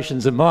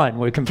aspirations and mine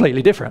were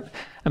completely different.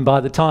 And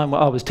by the time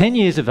I was 10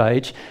 years of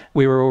age,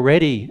 we were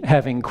already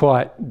having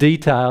quite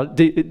detailed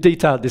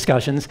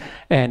discussions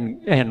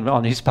and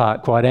on his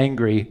part, quite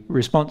angry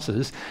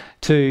responses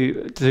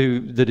to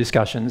the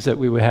discussions that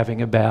we were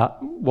having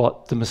about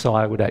what the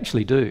Messiah would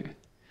actually do.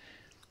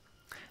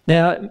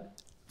 Now,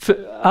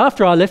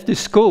 after I left this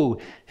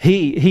school,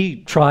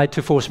 he tried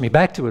to force me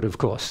back to it, of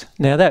course.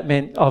 Now, that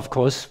meant, of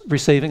course,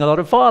 receiving a lot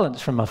of violence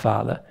from my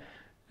father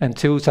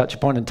until such a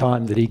point in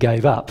time that he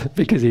gave up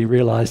because he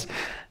realised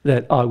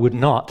that I would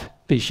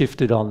not be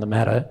shifted on the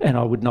matter and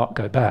I would not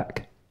go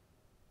back.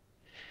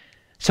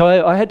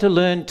 So I had to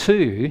learn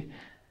too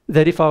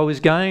that if I was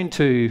going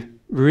to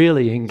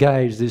really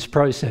engage this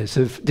process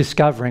of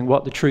discovering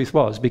what the truth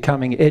was,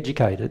 becoming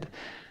educated,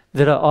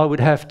 that I would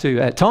have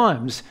to, at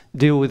times,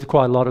 deal with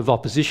quite a lot of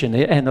opposition.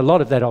 And a lot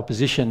of that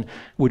opposition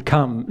would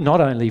come not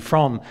only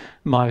from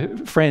my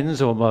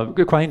friends or my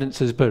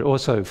acquaintances, but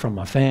also from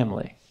my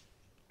family.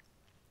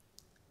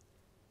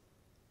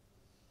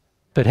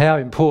 But how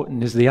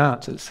important is the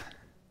answers?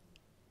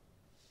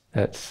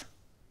 That's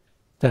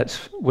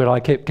what I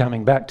kept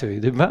coming back to.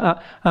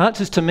 The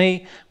answers to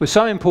me were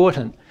so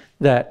important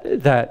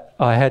that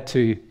I had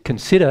to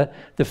consider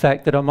the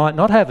fact that I might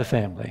not have a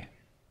family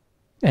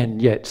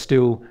and yet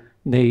still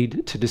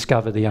need to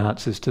discover the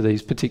answers to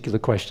these particular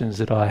questions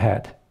that I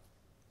had.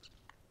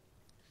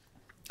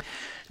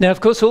 Now, of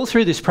course, all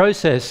through this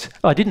process,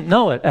 I didn't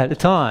know it at the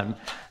time,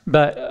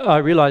 but I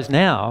realise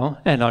now,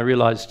 and I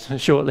realised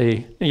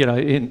shortly,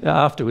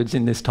 afterwards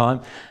in this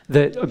time,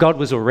 that God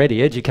was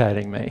already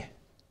educating me.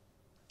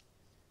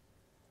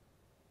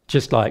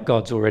 Just like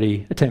God's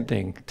already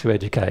attempting to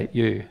educate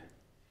you.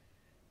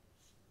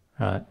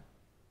 Right?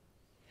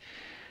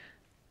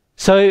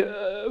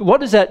 So what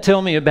does that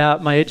tell me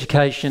about my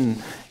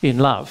education in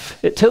love?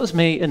 It tells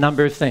me a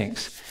number of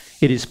things.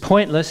 It is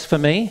pointless for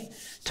me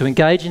to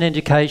engage in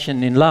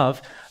education in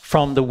love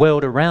from the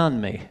world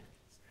around me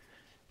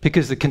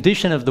because the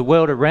condition of the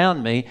world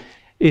around me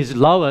is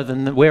lower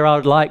than where I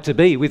would like to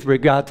be with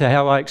regard to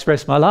how I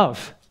express my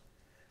love.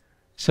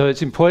 So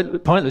it's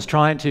pointless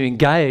trying to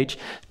engage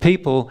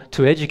people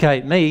to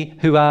educate me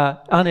who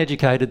are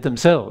uneducated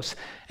themselves.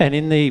 And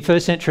in the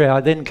first century,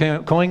 I then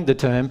coined the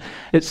term,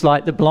 it's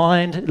like the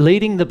blind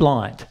leading the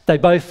blind. They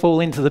both fall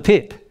into the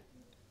pit.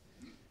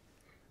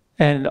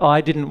 And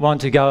I didn't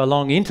want to go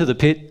along into the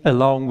pit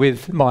along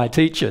with my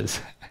teachers.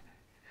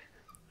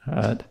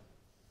 Right.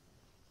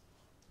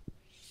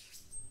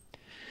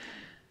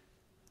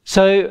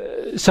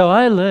 So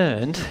I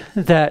learned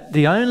that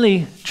the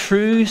only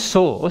true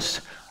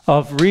source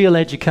of real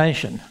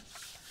education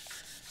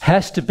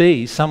has to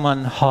be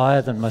someone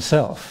higher than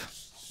myself.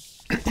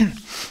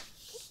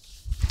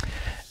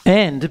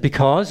 And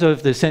because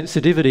of the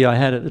sensitivity I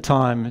had at the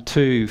time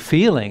to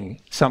feeling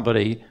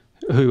somebody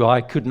who I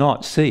could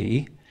not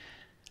see,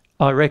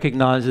 I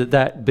recognised that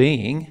that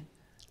being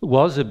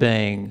was a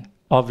being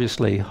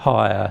obviously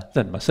higher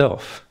than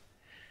myself.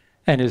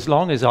 And as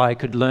long as I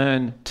could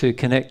learn to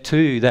connect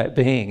to that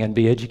being and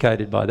be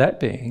educated by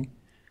that being,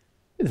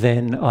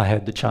 then I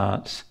had the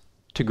chance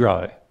to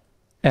grow.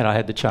 And I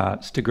had the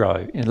chance to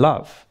grow in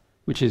love,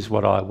 which is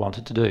what I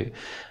wanted to do.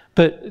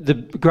 But the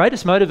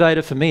greatest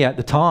motivator for me at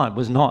the time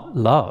was not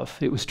love,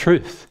 it was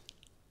truth.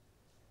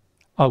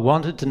 I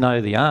wanted to know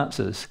the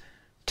answers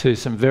to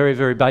some very,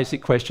 very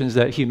basic questions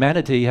that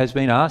humanity has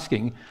been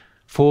asking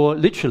for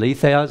literally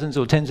thousands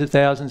or tens of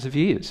thousands of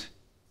years.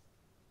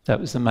 That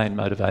was the main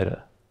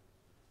motivator.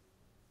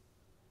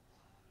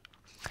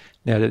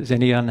 Now, does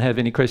anyone have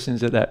any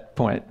questions at that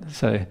point?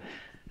 So,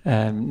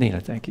 Nina,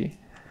 thank you.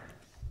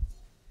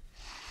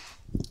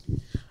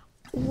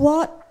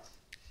 What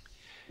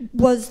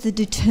was the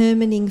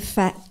determining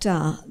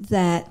factor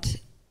that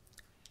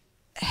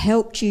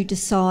helped you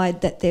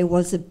decide that there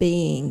was a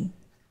being?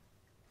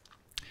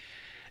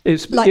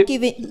 This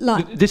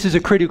is a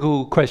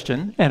critical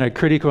question and a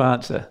critical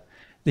answer.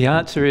 The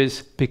answer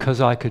is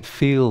because I could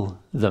feel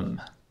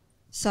them.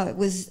 So it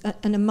was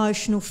an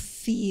emotional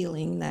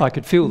feeling that I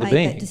could feel the made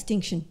being. that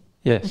distinction.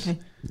 Yes. Okay.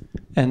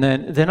 And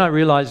then I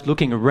realised,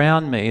 looking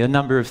around me, a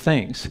number of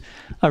things.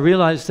 I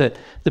realised that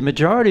the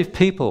majority of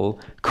people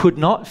could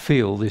not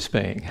feel this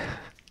being.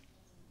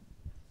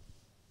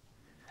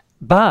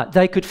 But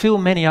they could feel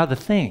many other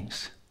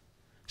things.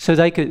 So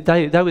they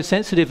were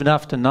sensitive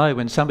enough to know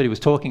when somebody was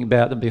talking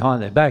about them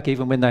behind their back,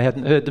 even when they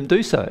hadn't heard them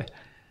do so.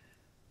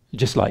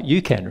 Just like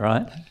you can,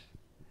 right?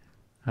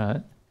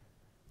 Right.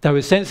 They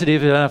were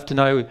sensitive enough to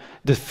know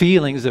the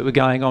feelings that were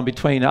going on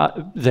between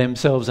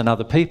themselves and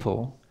other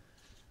people,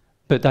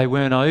 but they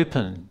weren't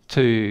open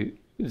to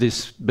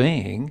this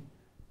being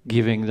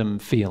giving them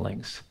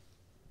feelings.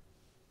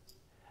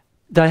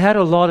 They had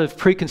a lot of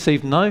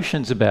preconceived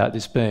notions about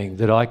this being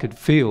that I could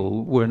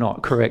feel were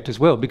not correct as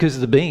well, because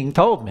the being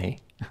told me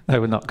they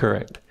were not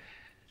correct.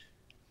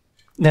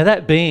 Now,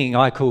 that being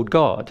I called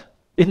God.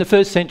 In the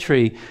first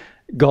century,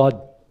 God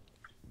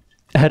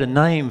had a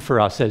name for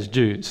us as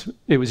Jews.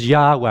 It was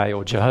Yahweh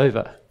or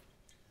Jehovah.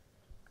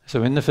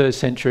 So in the first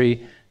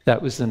century,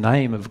 that was the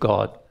name of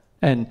God.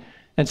 And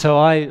so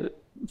I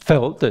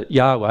felt that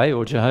Yahweh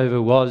or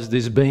Jehovah was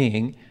this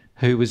being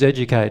who was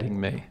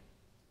educating me.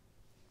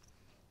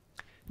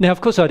 Now,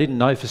 of course, I didn't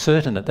know for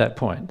certain at that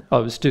point. I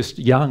was just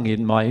young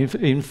in my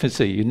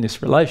infancy in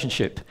this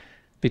relationship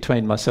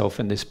between myself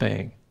and this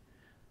being.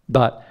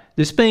 But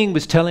this being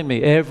was telling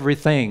me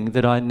everything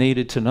that I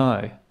needed to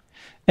know.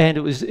 And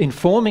it was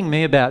informing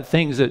me about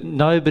things that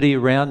nobody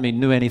around me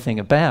knew anything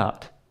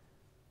about.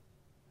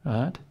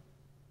 Right?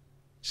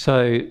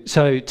 So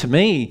to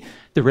me,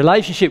 the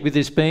relationship with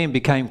this being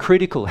became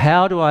critical.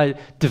 How do I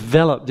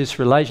develop this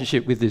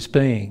relationship with this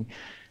being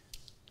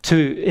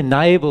to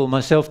enable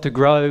myself to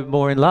grow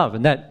more in love?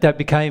 And that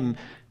became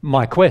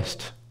my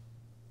quest,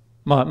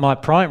 my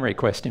primary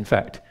quest, in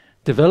fact.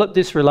 Develop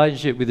this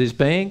relationship with this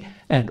being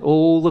and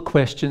all the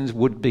questions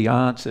would be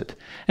answered.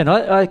 And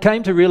I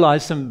came to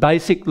realise some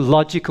basic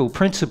logical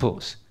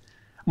principles.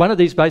 One of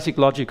these basic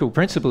logical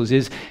principles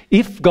is,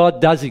 if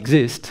God does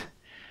exist,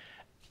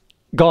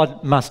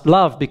 God must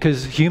love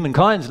because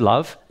humankind's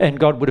love, and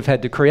God would have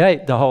had to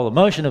create the whole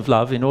emotion of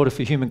love in order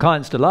for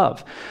humankind to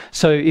love.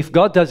 So if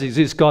God does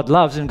exist, God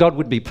loves, and God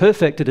would be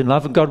perfected in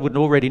love, and God would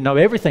already know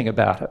everything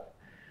about it.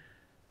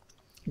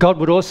 God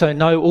would also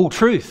know all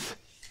truth.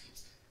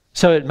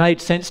 So it made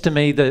sense to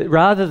me that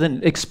rather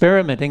than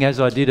experimenting as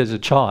I did as a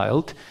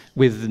child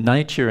with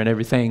nature and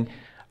everything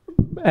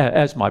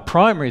as my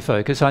primary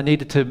focus, I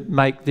needed to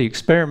make the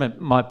experiment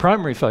my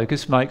primary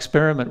focus, my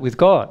experiment with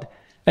God.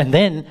 And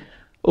then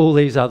all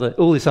this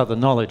other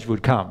knowledge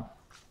would come.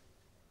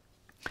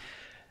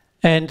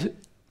 And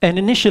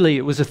initially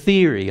it was a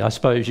theory, I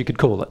suppose you could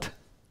call it.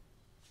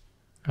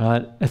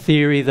 Right? A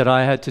theory that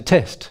I had to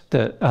test,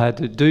 that I had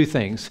to do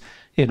things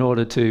in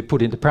order to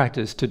put into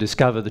practice to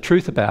discover the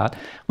truth about,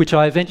 which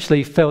I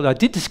eventually felt I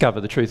did discover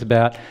the truth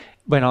about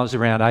when I was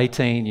around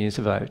 18 years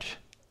of age.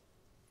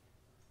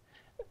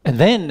 And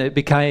then it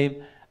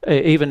became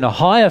even a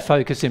higher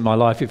focus in my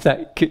life,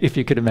 if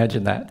you could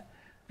imagine that.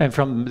 And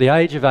from the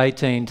age of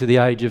 18 to the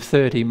age of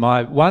 30,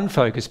 my one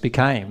focus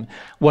became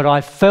what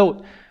I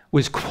felt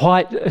was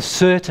quite a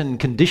certain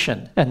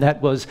condition, and that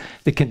was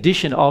the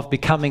condition of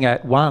becoming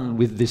at one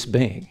with this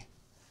being.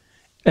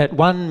 At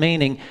one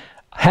meaning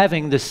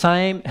having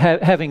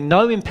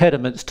no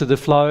impediments to the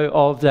flow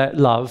of that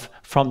love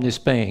from this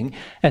being,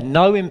 and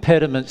no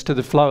impediments to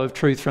the flow of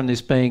truth from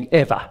this being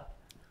ever.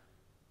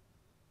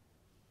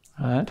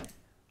 Right?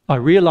 I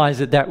realised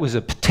that was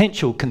a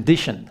potential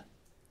condition.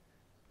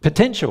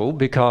 Potential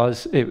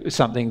because it was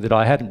something that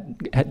I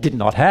did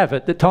not have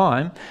at the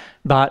time,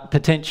 but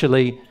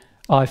potentially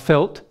I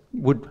felt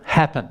would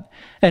happen.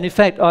 And in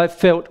fact, I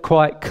felt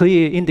quite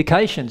clear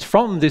indications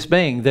from this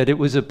being that it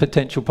was a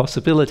potential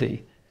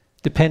possibility,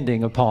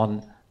 depending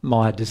upon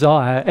my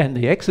desire and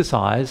the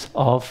exercise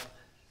of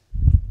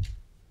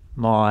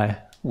my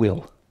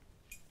will.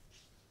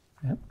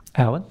 Yep.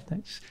 Alan,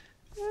 thanks.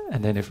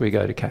 And then if we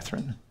go to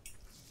Catherine.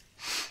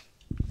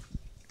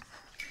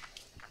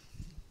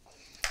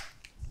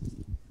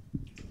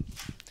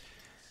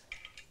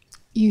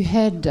 You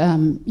had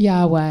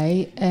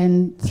Yahweh,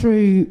 and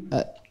through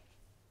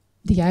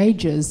the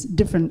ages,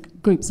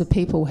 different groups of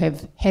people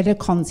have had a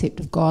concept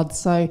of God.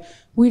 So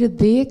where did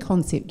their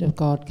concept of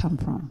God come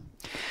from?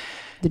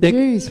 The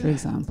Jews, for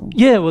example.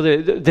 Yeah, well,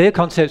 their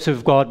concepts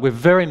of God were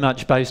very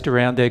much based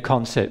around their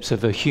concepts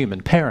of a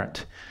human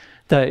parent.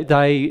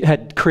 They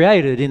had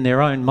created in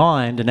their own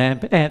mind an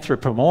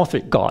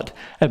anthropomorphic God,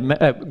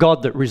 a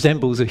God that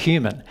resembles a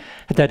human,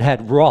 that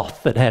had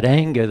wrath, that had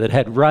anger, that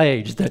had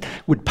rage, that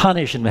would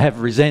punish and have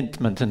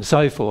resentment and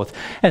so forth.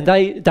 And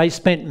they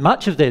spent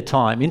much of their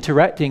time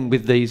interacting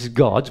with these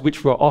gods,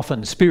 which were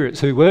often spirits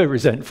who were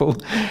resentful,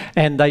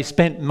 and they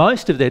spent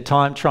most of their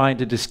time trying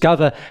to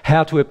discover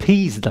how to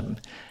appease them.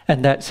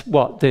 And that's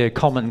what their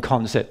common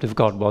concept of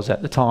God was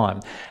at the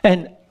time.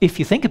 And if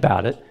you think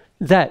about it,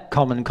 that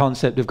common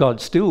concept of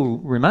God still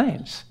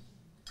remains.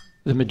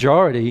 The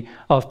majority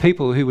of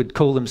people who would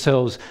call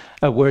themselves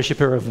a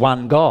worshipper of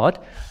one God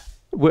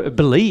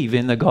believe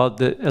in the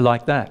God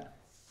like that.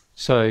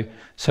 So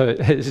it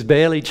has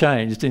barely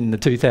changed in the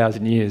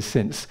 2,000 years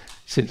since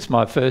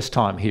my first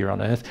time here on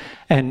earth.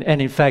 And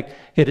in fact,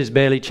 it has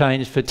barely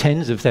changed for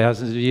tens of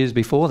thousands of years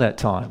before that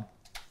time.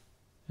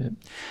 Yeah.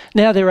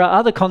 Now, there are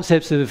other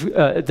concepts of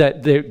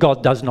that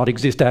God does not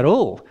exist at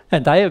all,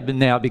 and they have been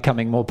now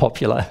becoming more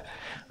popular.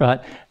 Right?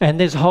 And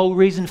there's a whole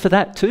reason for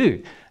that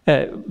too.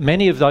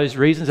 Many of those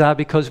reasons are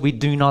because we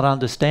do not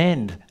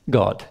understand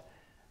God.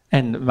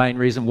 And the main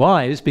reason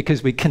why is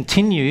because we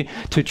continue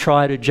to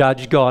try to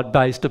judge God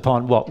based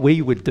upon what we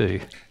would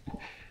do.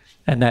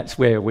 And that's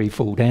where we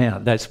fall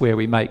down. That's where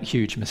we make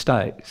huge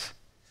mistakes.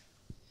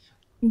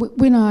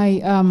 When I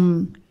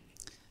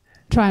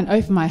try and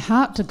open my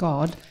heart to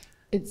God,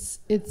 it's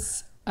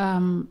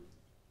I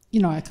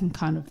can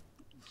kind of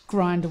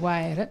grind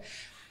away at it.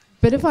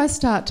 But if I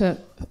start to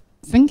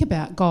think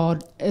about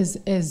God as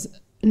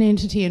an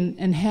entity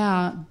and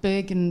how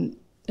big and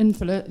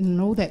infinite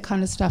and all that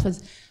kind of stuff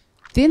is,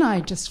 then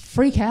I just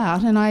freak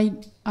out and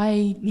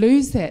I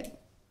lose that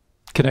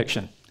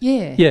connection.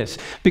 Yeah. Yes,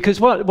 because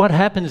what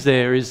happens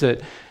there is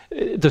that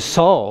the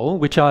soul,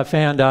 which I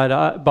found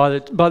out by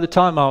the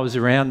time I was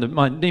around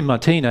in my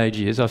teenage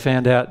years, I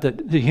found out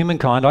that the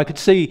humankind, I could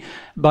see,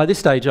 by this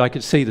stage I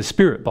could see the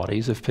spirit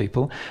bodies of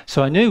people.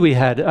 So I knew we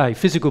had a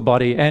physical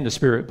body and a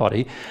spirit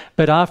body,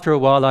 but after a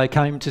while I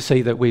came to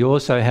see that we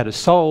also had a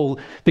soul,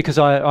 because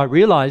I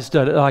realised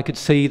that I could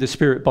see the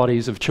spirit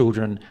bodies of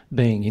children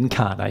being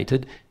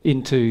incarnated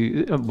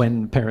into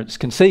when parents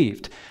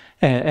conceived.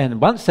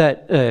 And once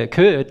that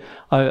occurred,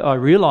 I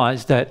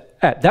realised that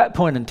at that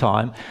point in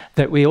time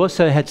that we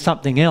also had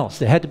something else.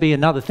 There had to be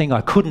another thing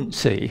I couldn't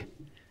see,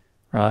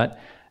 right?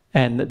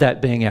 And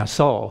that being our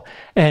soul.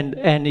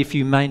 And if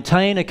you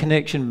maintain a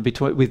connection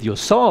with your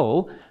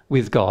soul,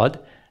 with God,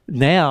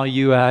 now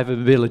you have the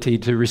ability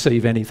to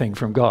receive anything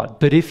from God.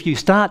 But if you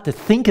start to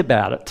think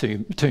about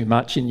it too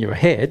much in your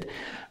head,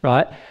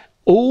 right,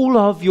 all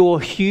of your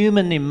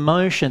human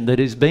emotion that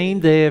has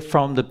been there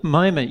from the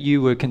moment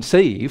you were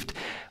conceived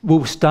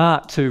will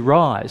start to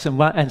rise.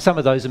 And some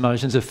of those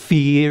emotions are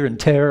fear and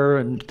terror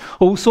and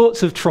all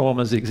sorts of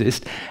traumas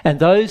exist. And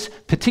those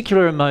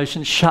particular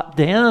emotions shut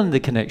down the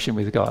connection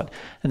with God.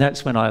 And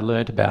that's when I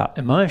learnt about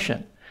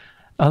emotion.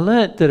 I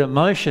learnt that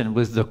emotion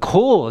was the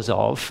cause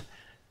of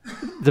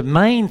the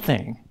main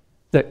thing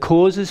that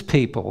causes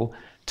people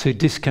to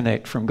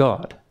disconnect from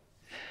God.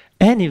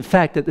 And in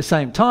fact, at the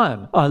same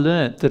time, I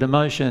learnt that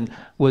emotion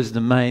was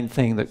the main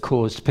thing that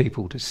caused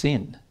people to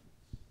sin.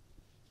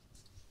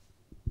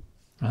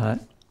 Right?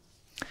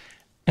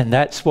 And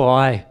that's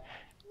why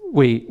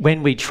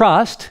when we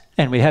trust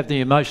and we have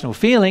the emotional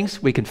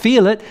feelings, we can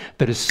feel it,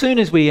 but as soon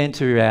as we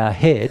enter our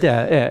head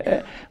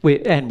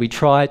and we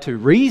try to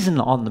reason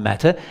on the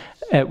matter,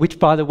 which,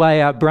 by the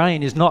way, our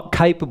brain is not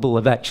capable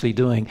of actually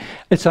doing.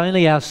 It's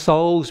only our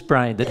soul's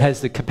brain that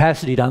has the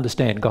capacity to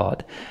understand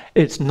God.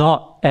 It's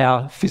not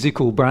our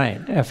physical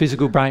brain. Our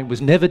physical brain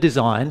was never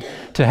designed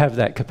to have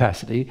that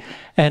capacity.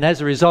 And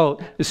as a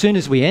result, as soon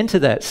as we enter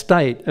that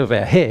state of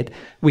our head,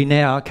 we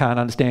now can't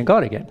understand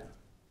God again.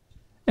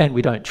 And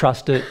we don't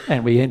trust it,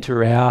 and we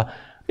enter our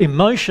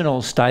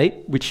emotional state,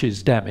 which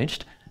is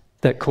damaged,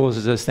 that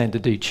causes us then to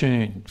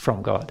detune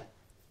from God.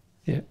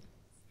 Yeah.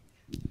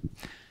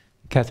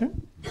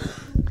 Catherine?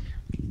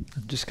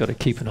 I've just got to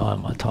keep an eye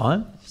on my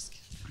time.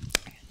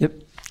 Yep.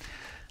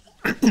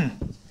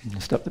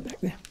 Stop the back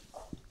there.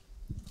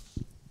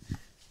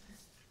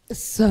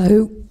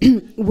 So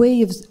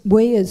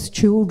we as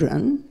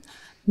children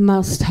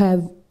must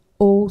have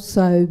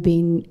also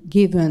been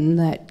given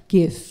that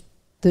gift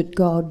that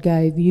God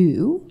gave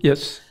you.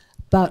 Yes.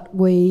 But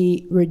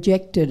we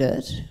rejected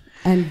it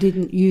and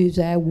didn't use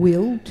our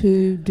will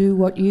to do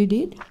what you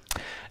did?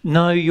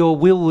 No, your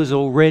will was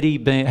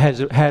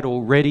had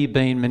already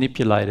been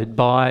manipulated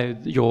by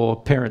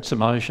your parents'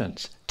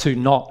 emotions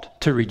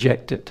to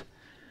reject it.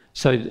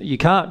 So you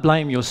can't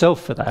blame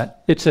yourself for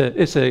that.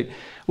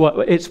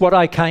 It's what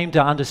I came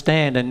to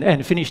understand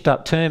and finished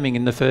up terming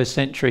in the first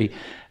century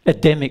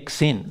Adamic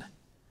sin.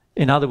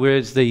 In other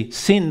words, the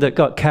sin that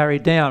got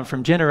carried down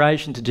from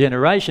generation to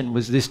generation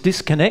was this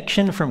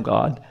disconnection from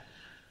God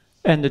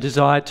and the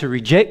desire to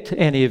reject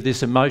any of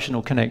this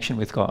emotional connection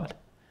with God.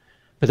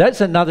 But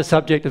that's another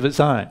subject of its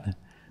own.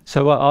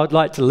 So I'd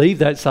like to leave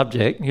that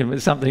subject,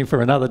 something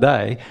for another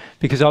day,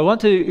 because I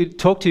want to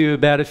talk to you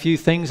about a few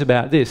things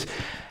about this.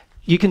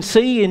 you can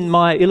see in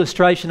my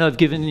illustration I've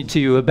given to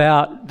you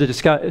about the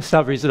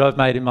discoveries that I've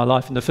made in my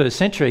life in the first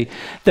century,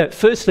 that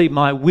firstly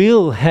my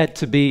will had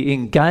to be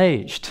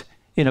engaged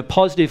in a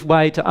positive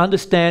way to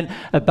understand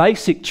a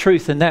basic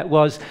truth, and that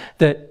was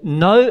that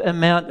no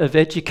amount of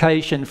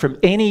education from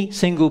any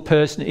single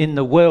person in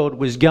the world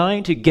was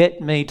going to get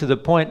me to the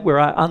point where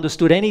I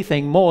understood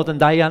anything more than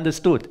they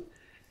understood.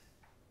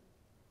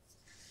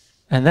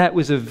 And that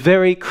was a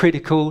very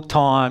critical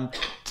time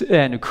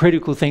and a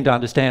critical thing to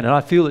understand. And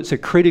I feel it's a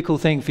critical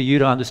thing for you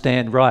to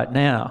understand right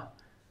now.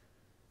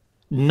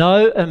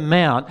 No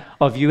amount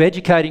of you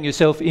educating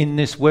yourself in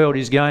this world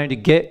is going to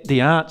get the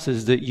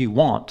answers that you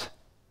want.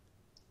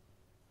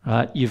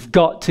 Right? You've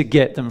got to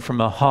get them from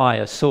a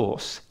higher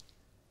source.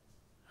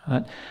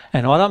 Right?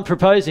 And what I'm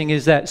proposing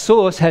is that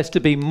source has to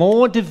be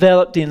more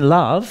developed in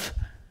love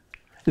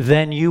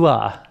than you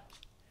are.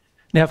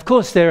 Now, of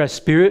course, there are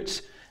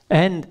spirits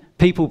and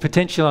people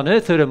potentially on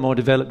earth that are more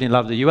developed in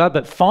love than you are,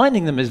 but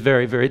finding them is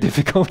very, very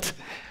difficult,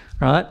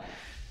 right?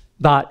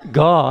 But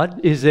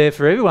God is there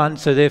for everyone,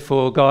 so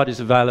therefore God is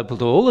available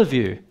to all of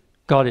you.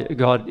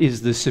 God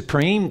is the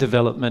supreme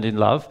development in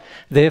love,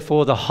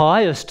 therefore the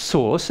highest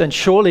source, and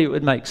surely it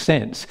would make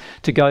sense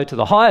to go to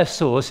the highest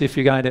source if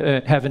you're going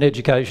to have an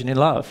education in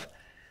love.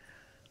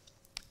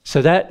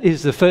 So that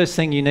is the first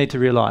thing you need to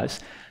realise.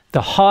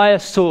 The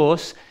highest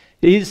source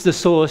is the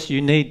source you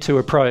need to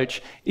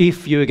approach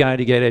if you're going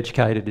to get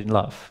educated in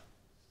love.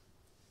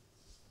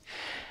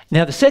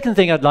 Now, the second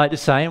thing I'd like to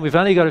say, and we've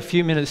only got a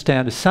few minutes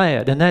down to say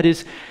it, and that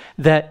is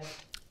that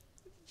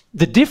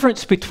the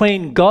difference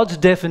between God's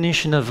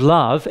definition of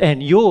love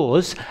and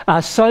yours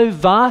are so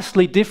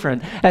vastly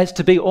different as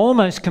to be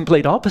almost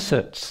complete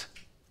opposites.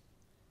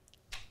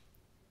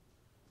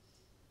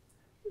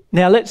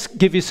 Now, let's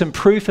give you some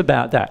proof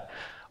about that.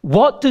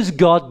 What does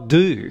God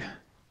do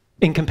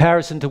in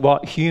comparison to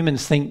what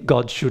humans think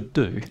God should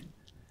do?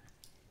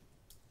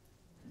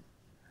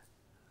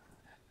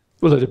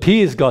 Well, it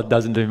appears God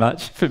doesn't do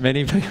much for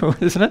many people,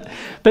 isn't it?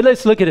 But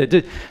let's look at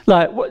it.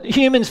 Like,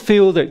 humans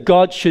feel that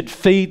God should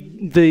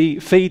feed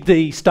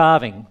the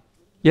starving.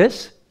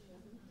 Yes?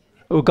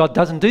 Well, God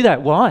doesn't do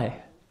that.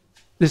 Why?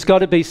 There's got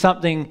to be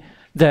something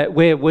that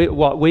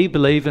what we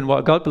believe and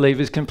what God believes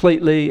is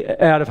completely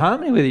out of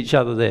harmony with each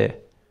other there.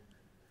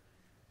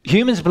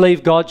 Humans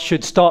believe God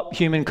should stop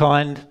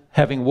humankind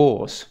having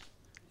wars.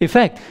 In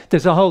fact,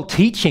 there's a whole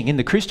teaching in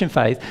the Christian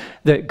faith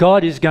that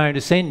God is going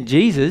to send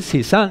Jesus,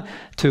 his son,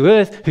 to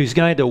earth, who's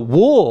going to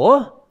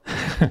war,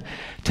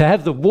 to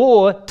have the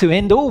war to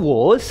end all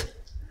wars,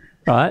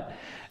 right?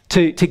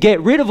 To get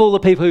rid of all the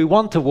people who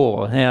want to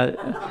war. Now,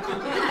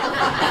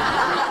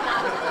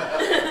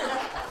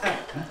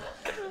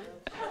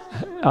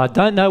 I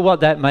don't know what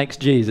that makes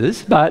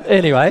Jesus, but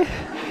anyway,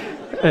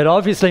 it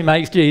obviously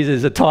makes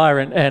Jesus a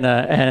tyrant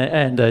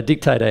and a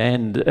dictator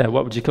and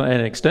what would you call it,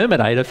 an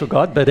exterminator for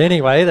God. But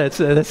anyway,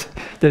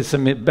 there's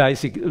some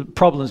basic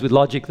problems with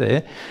logic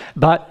there.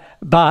 But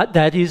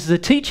that is the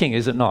teaching,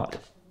 is it not?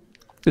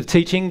 The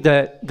teaching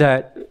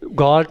that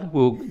God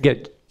will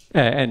get,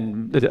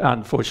 and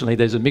unfortunately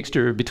there's a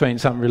mixture between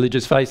some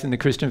religious faiths in the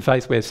Christian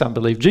faith where some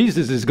believe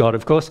Jesus is God,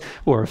 of course,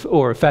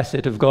 or a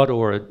facet of God,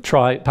 or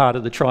part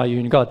of the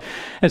triune God.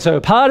 And so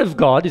a part of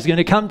God is going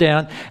to come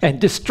down and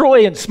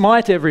destroy and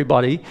smite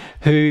everybody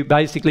who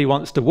basically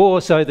wants to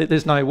war, so that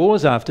there's no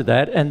wars after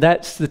that. And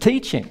that's the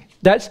teaching.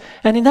 That's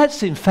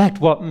in fact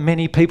what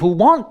many people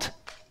want.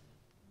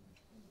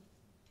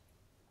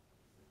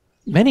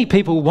 Many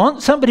people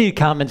want somebody to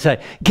come and say,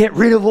 get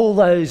rid of all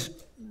those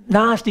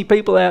nasty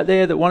people out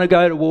there that want to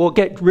go to war,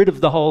 get rid of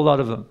the whole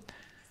lot of them.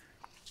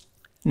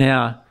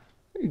 Now,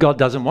 God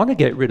doesn't want to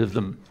get rid of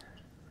them.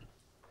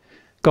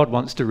 God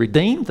wants to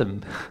redeem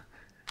them.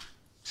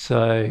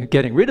 So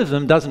getting rid of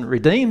them doesn't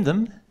redeem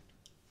them.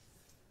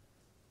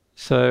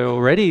 So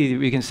already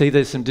we can see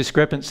there's some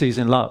discrepancies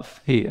in love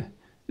here.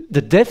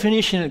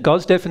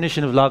 God's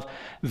definition of love,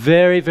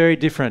 very, very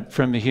different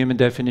from the human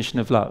definition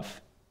of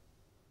love.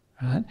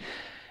 Right?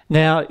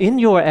 Now, in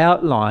your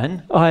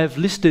outline, I have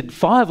listed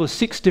 5 or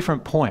 6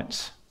 different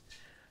points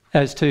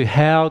as to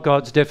how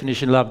God's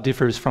definition of love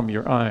differs from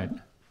your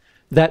own.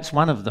 That's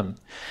one of them.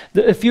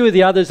 A few of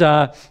the others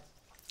are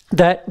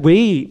that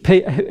we,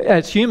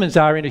 as humans,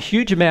 are in a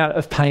huge amount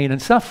of pain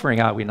and suffering,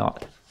 are we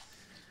not?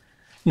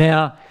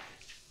 Now,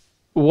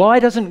 why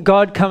doesn't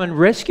God come and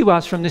rescue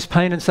us from this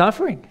pain and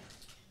suffering?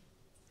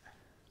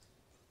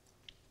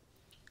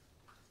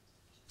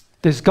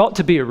 There's got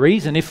to be a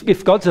reason.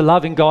 If God's a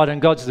loving God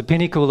and God's the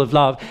pinnacle of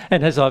love,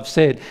 and as I've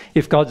said,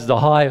 if God's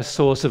the highest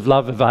source of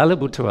love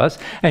available to us,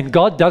 and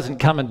God doesn't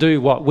come and do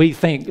what we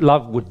think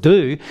love would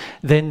do,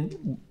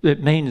 then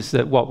it means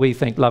that what we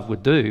think love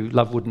would do,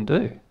 love wouldn't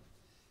do.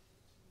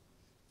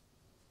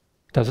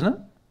 Doesn't it?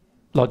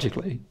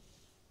 Logically.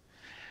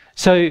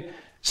 So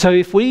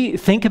if we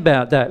think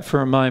about that for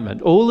a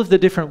moment, all of the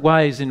different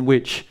ways in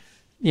which,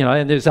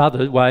 and there's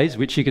other ways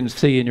which you can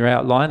see in your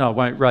outline, I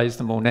won't raise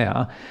them all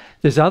now.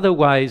 There's other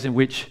ways in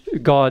which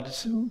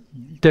God's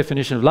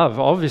definition of love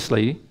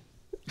obviously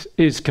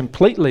is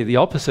completely the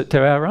opposite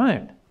to our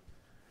own.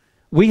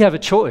 We have a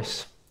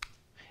choice.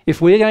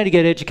 If we're going to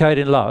get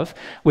educated in love,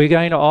 we're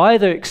going to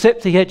either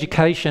accept the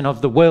education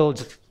of the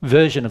world's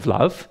version of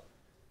love,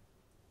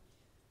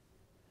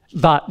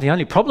 but the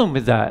only problem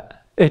with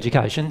that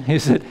education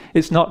is that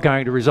it's not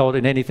going to result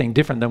in anything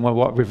different than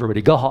what we've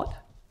already got.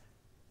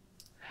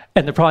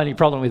 And the primary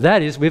problem with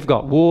that is we've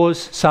got wars,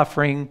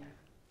 suffering,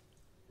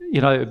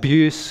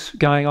 abuse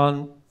going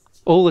on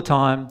all the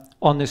time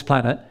on this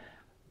planet.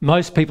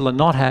 Most people are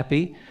not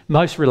happy.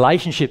 Most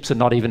relationships are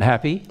not even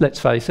happy, let's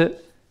face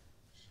it,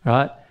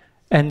 right?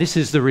 And this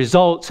is the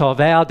results of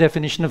our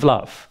definition of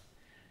love.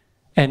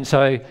 And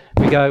so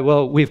we go,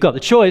 well, we've got the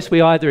choice.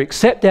 We either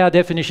accept our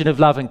definition of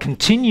love and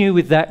continue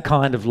with that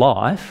kind of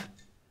life,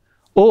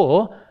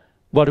 or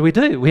what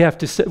do? We have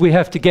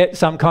to get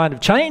some kind of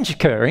change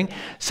occurring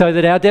so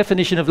that our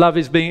definition of love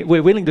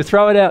we're willing to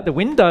throw it out the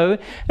window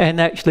and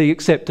actually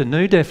accept a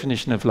new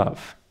definition of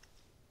love.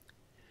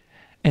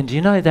 And do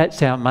you know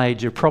that's our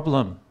major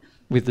problem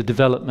with the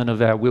development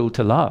of our will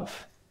to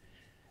love?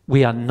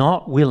 We are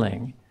not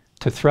willing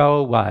to throw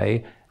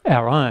away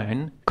our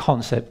own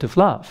concept of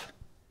love.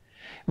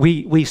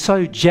 We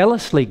so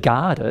jealously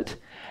guard it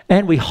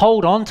and we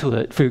hold on to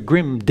it for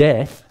grim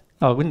death.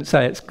 I wouldn't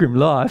say it's grim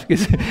life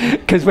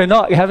because we're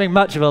not having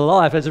much of a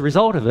life as a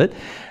result of it.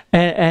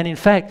 And in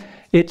fact,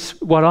 it's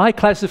what I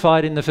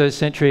classified in the first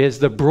century as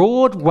the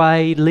broad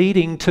way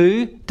leading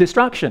to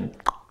destruction.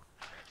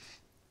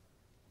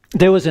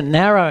 There was a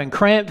narrow and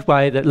cramped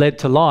way that led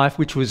to life,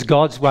 which was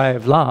God's way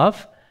of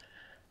love,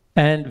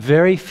 and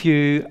very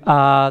few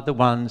are the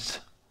ones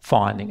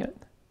finding it,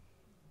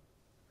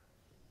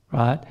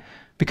 right?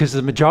 Because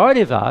the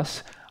majority of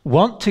us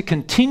want to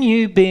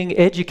continue being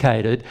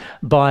educated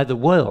by the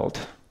world.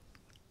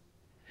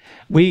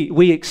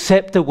 We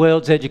accept the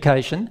world's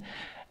education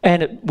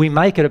and we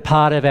make it a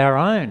part of our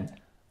own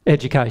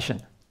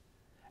education.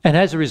 And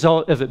as a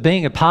result of it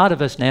being a part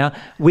of us now,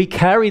 we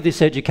carry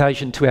this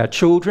education to our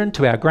children,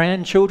 to our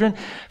grandchildren,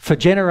 for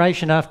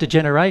generation after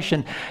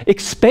generation,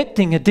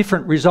 expecting a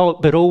different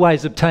result, but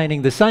always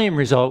obtaining the same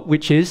result,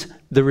 which is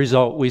the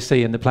result we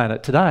see in the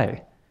planet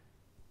today.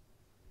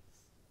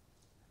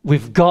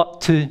 We've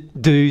got to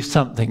do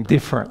something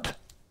different.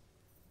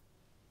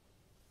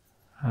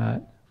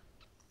 Right?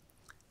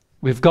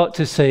 We've got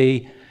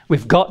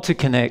to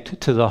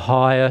connect to the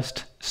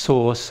highest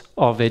source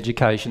of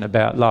education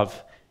about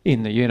love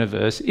in the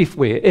universe if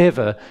we're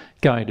ever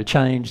going to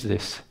change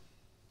this.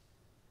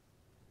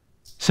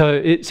 So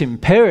it's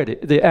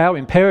imperative, our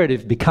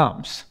imperative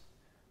becomes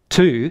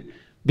to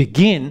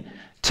begin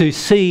to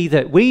see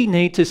that we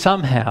need to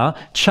somehow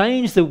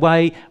change the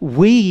way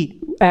we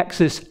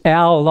access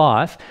our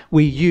life,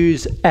 we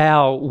use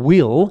our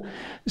will,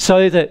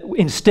 so that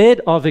instead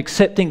of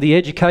accepting the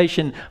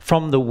education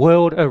from the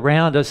world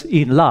around us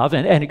in love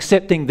and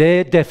accepting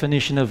their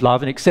definition of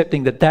love and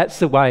accepting that that's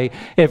the way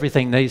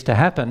everything needs to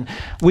happen,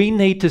 we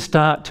need to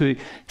start to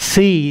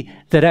see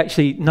that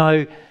actually,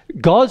 no,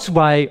 God's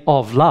way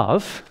of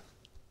love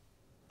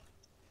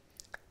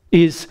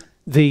is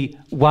the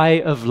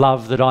way of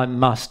love that I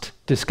must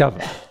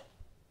discover.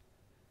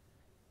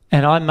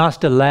 And I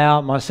must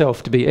allow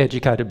myself to be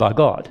educated by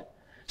God.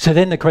 So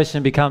then the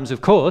question becomes,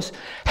 of course,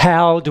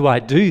 how do I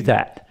do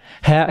that?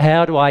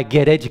 How do I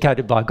get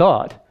educated by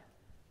God?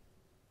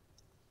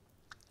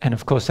 And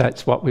of course,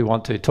 that's what we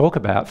want to talk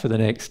about for the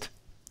next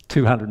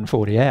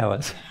 240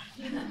 hours.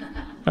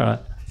 All right.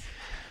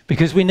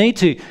 Because we need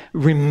to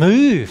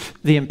remove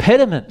the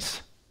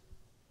impediments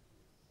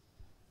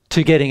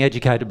to getting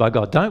educated by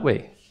God, don't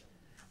we?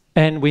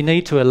 And we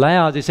need to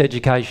allow this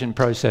education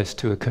process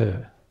to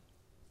occur.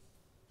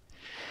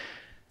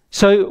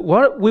 So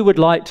what we would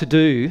like to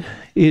do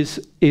is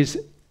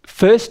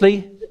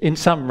firstly, in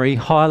summary,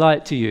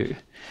 highlight to you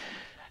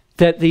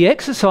that the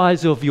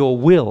exercise of your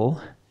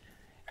will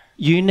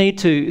you need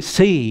to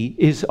see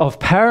is of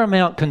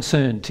paramount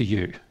concern to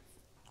you.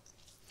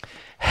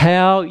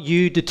 How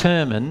you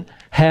determine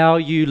how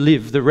you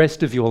live the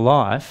rest of your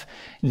life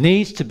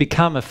needs to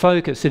become a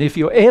focus. And if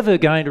you're ever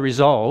going to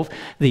resolve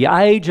the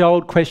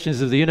age-old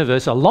questions of the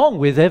universe, along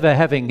with ever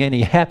having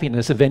any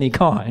happiness of any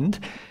kind,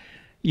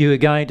 you are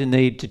going to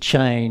need to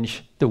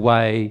change the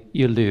way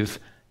you live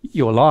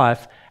your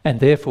life and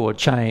therefore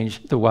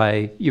change the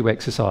way you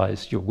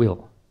exercise your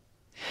will.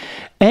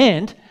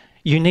 And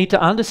you need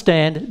to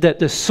understand that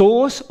the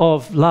source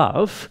of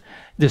love,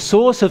 the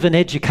source of an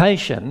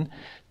education,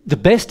 the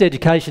best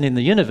education in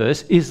the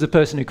universe is the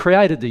person who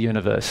created the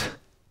universe.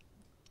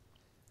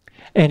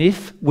 And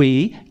if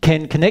we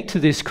can connect to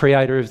this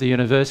creator of the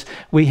universe,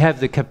 we have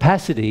the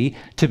capacity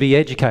to be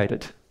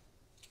educated.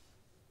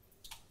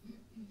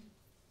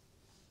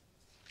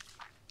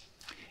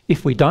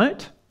 If we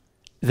don't,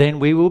 then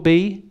we will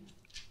be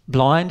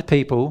blind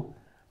people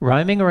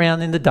roaming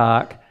around in the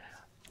dark,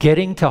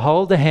 getting to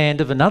hold the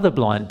hand of another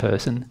blind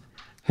person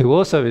who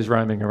also is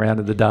roaming around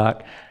in the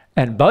dark,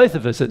 and both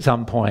of us at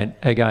some point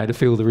are going to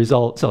feel the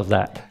results of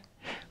that.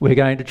 We're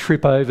going to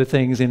trip over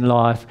things in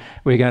life,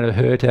 we're going to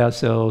hurt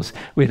ourselves,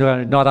 we're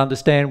going to not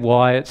understand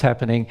why it's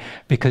happening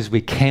because we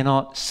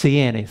cannot see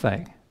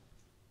anything.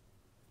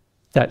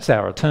 That's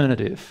our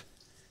alternative.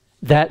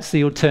 That's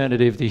the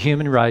alternative the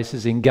human race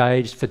has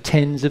engaged for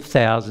tens of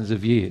thousands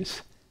of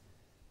years.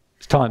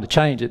 It's time to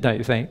change it, don't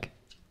you think?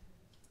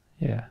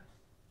 Yeah.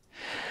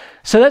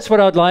 So that's what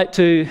I'd like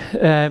to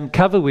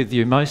cover with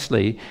you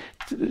mostly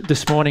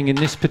this morning in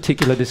this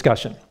particular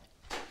discussion.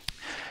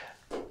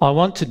 I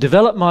want to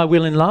develop my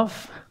will in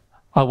love.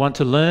 I want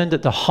to learn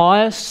that the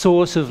highest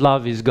source of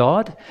love is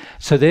God.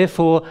 So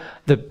therefore,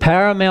 the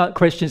paramount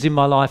questions in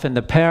my life and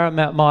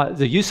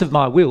the use of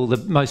my will, the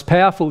most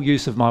powerful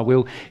use of my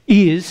will,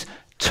 is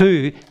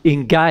to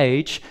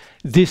engage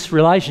this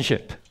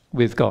relationship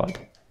with God.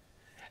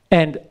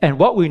 And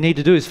what we need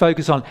to do is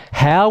focus on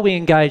how we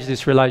engage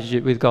this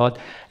relationship with God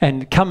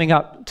and coming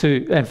up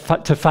to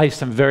face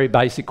some very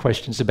basic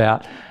questions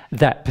about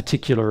that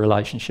particular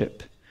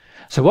relationship.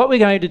 So what we're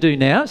going to do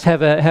now is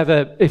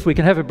if we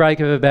can have a break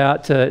of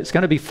about, it's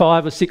going to be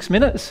 5 or 6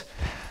 minutes,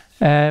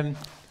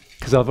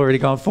 because I've already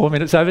gone 4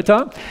 minutes over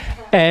time,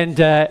 and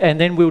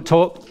then we'll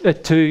talk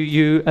to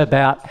you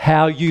about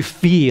how you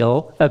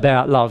feel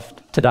about love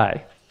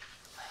today.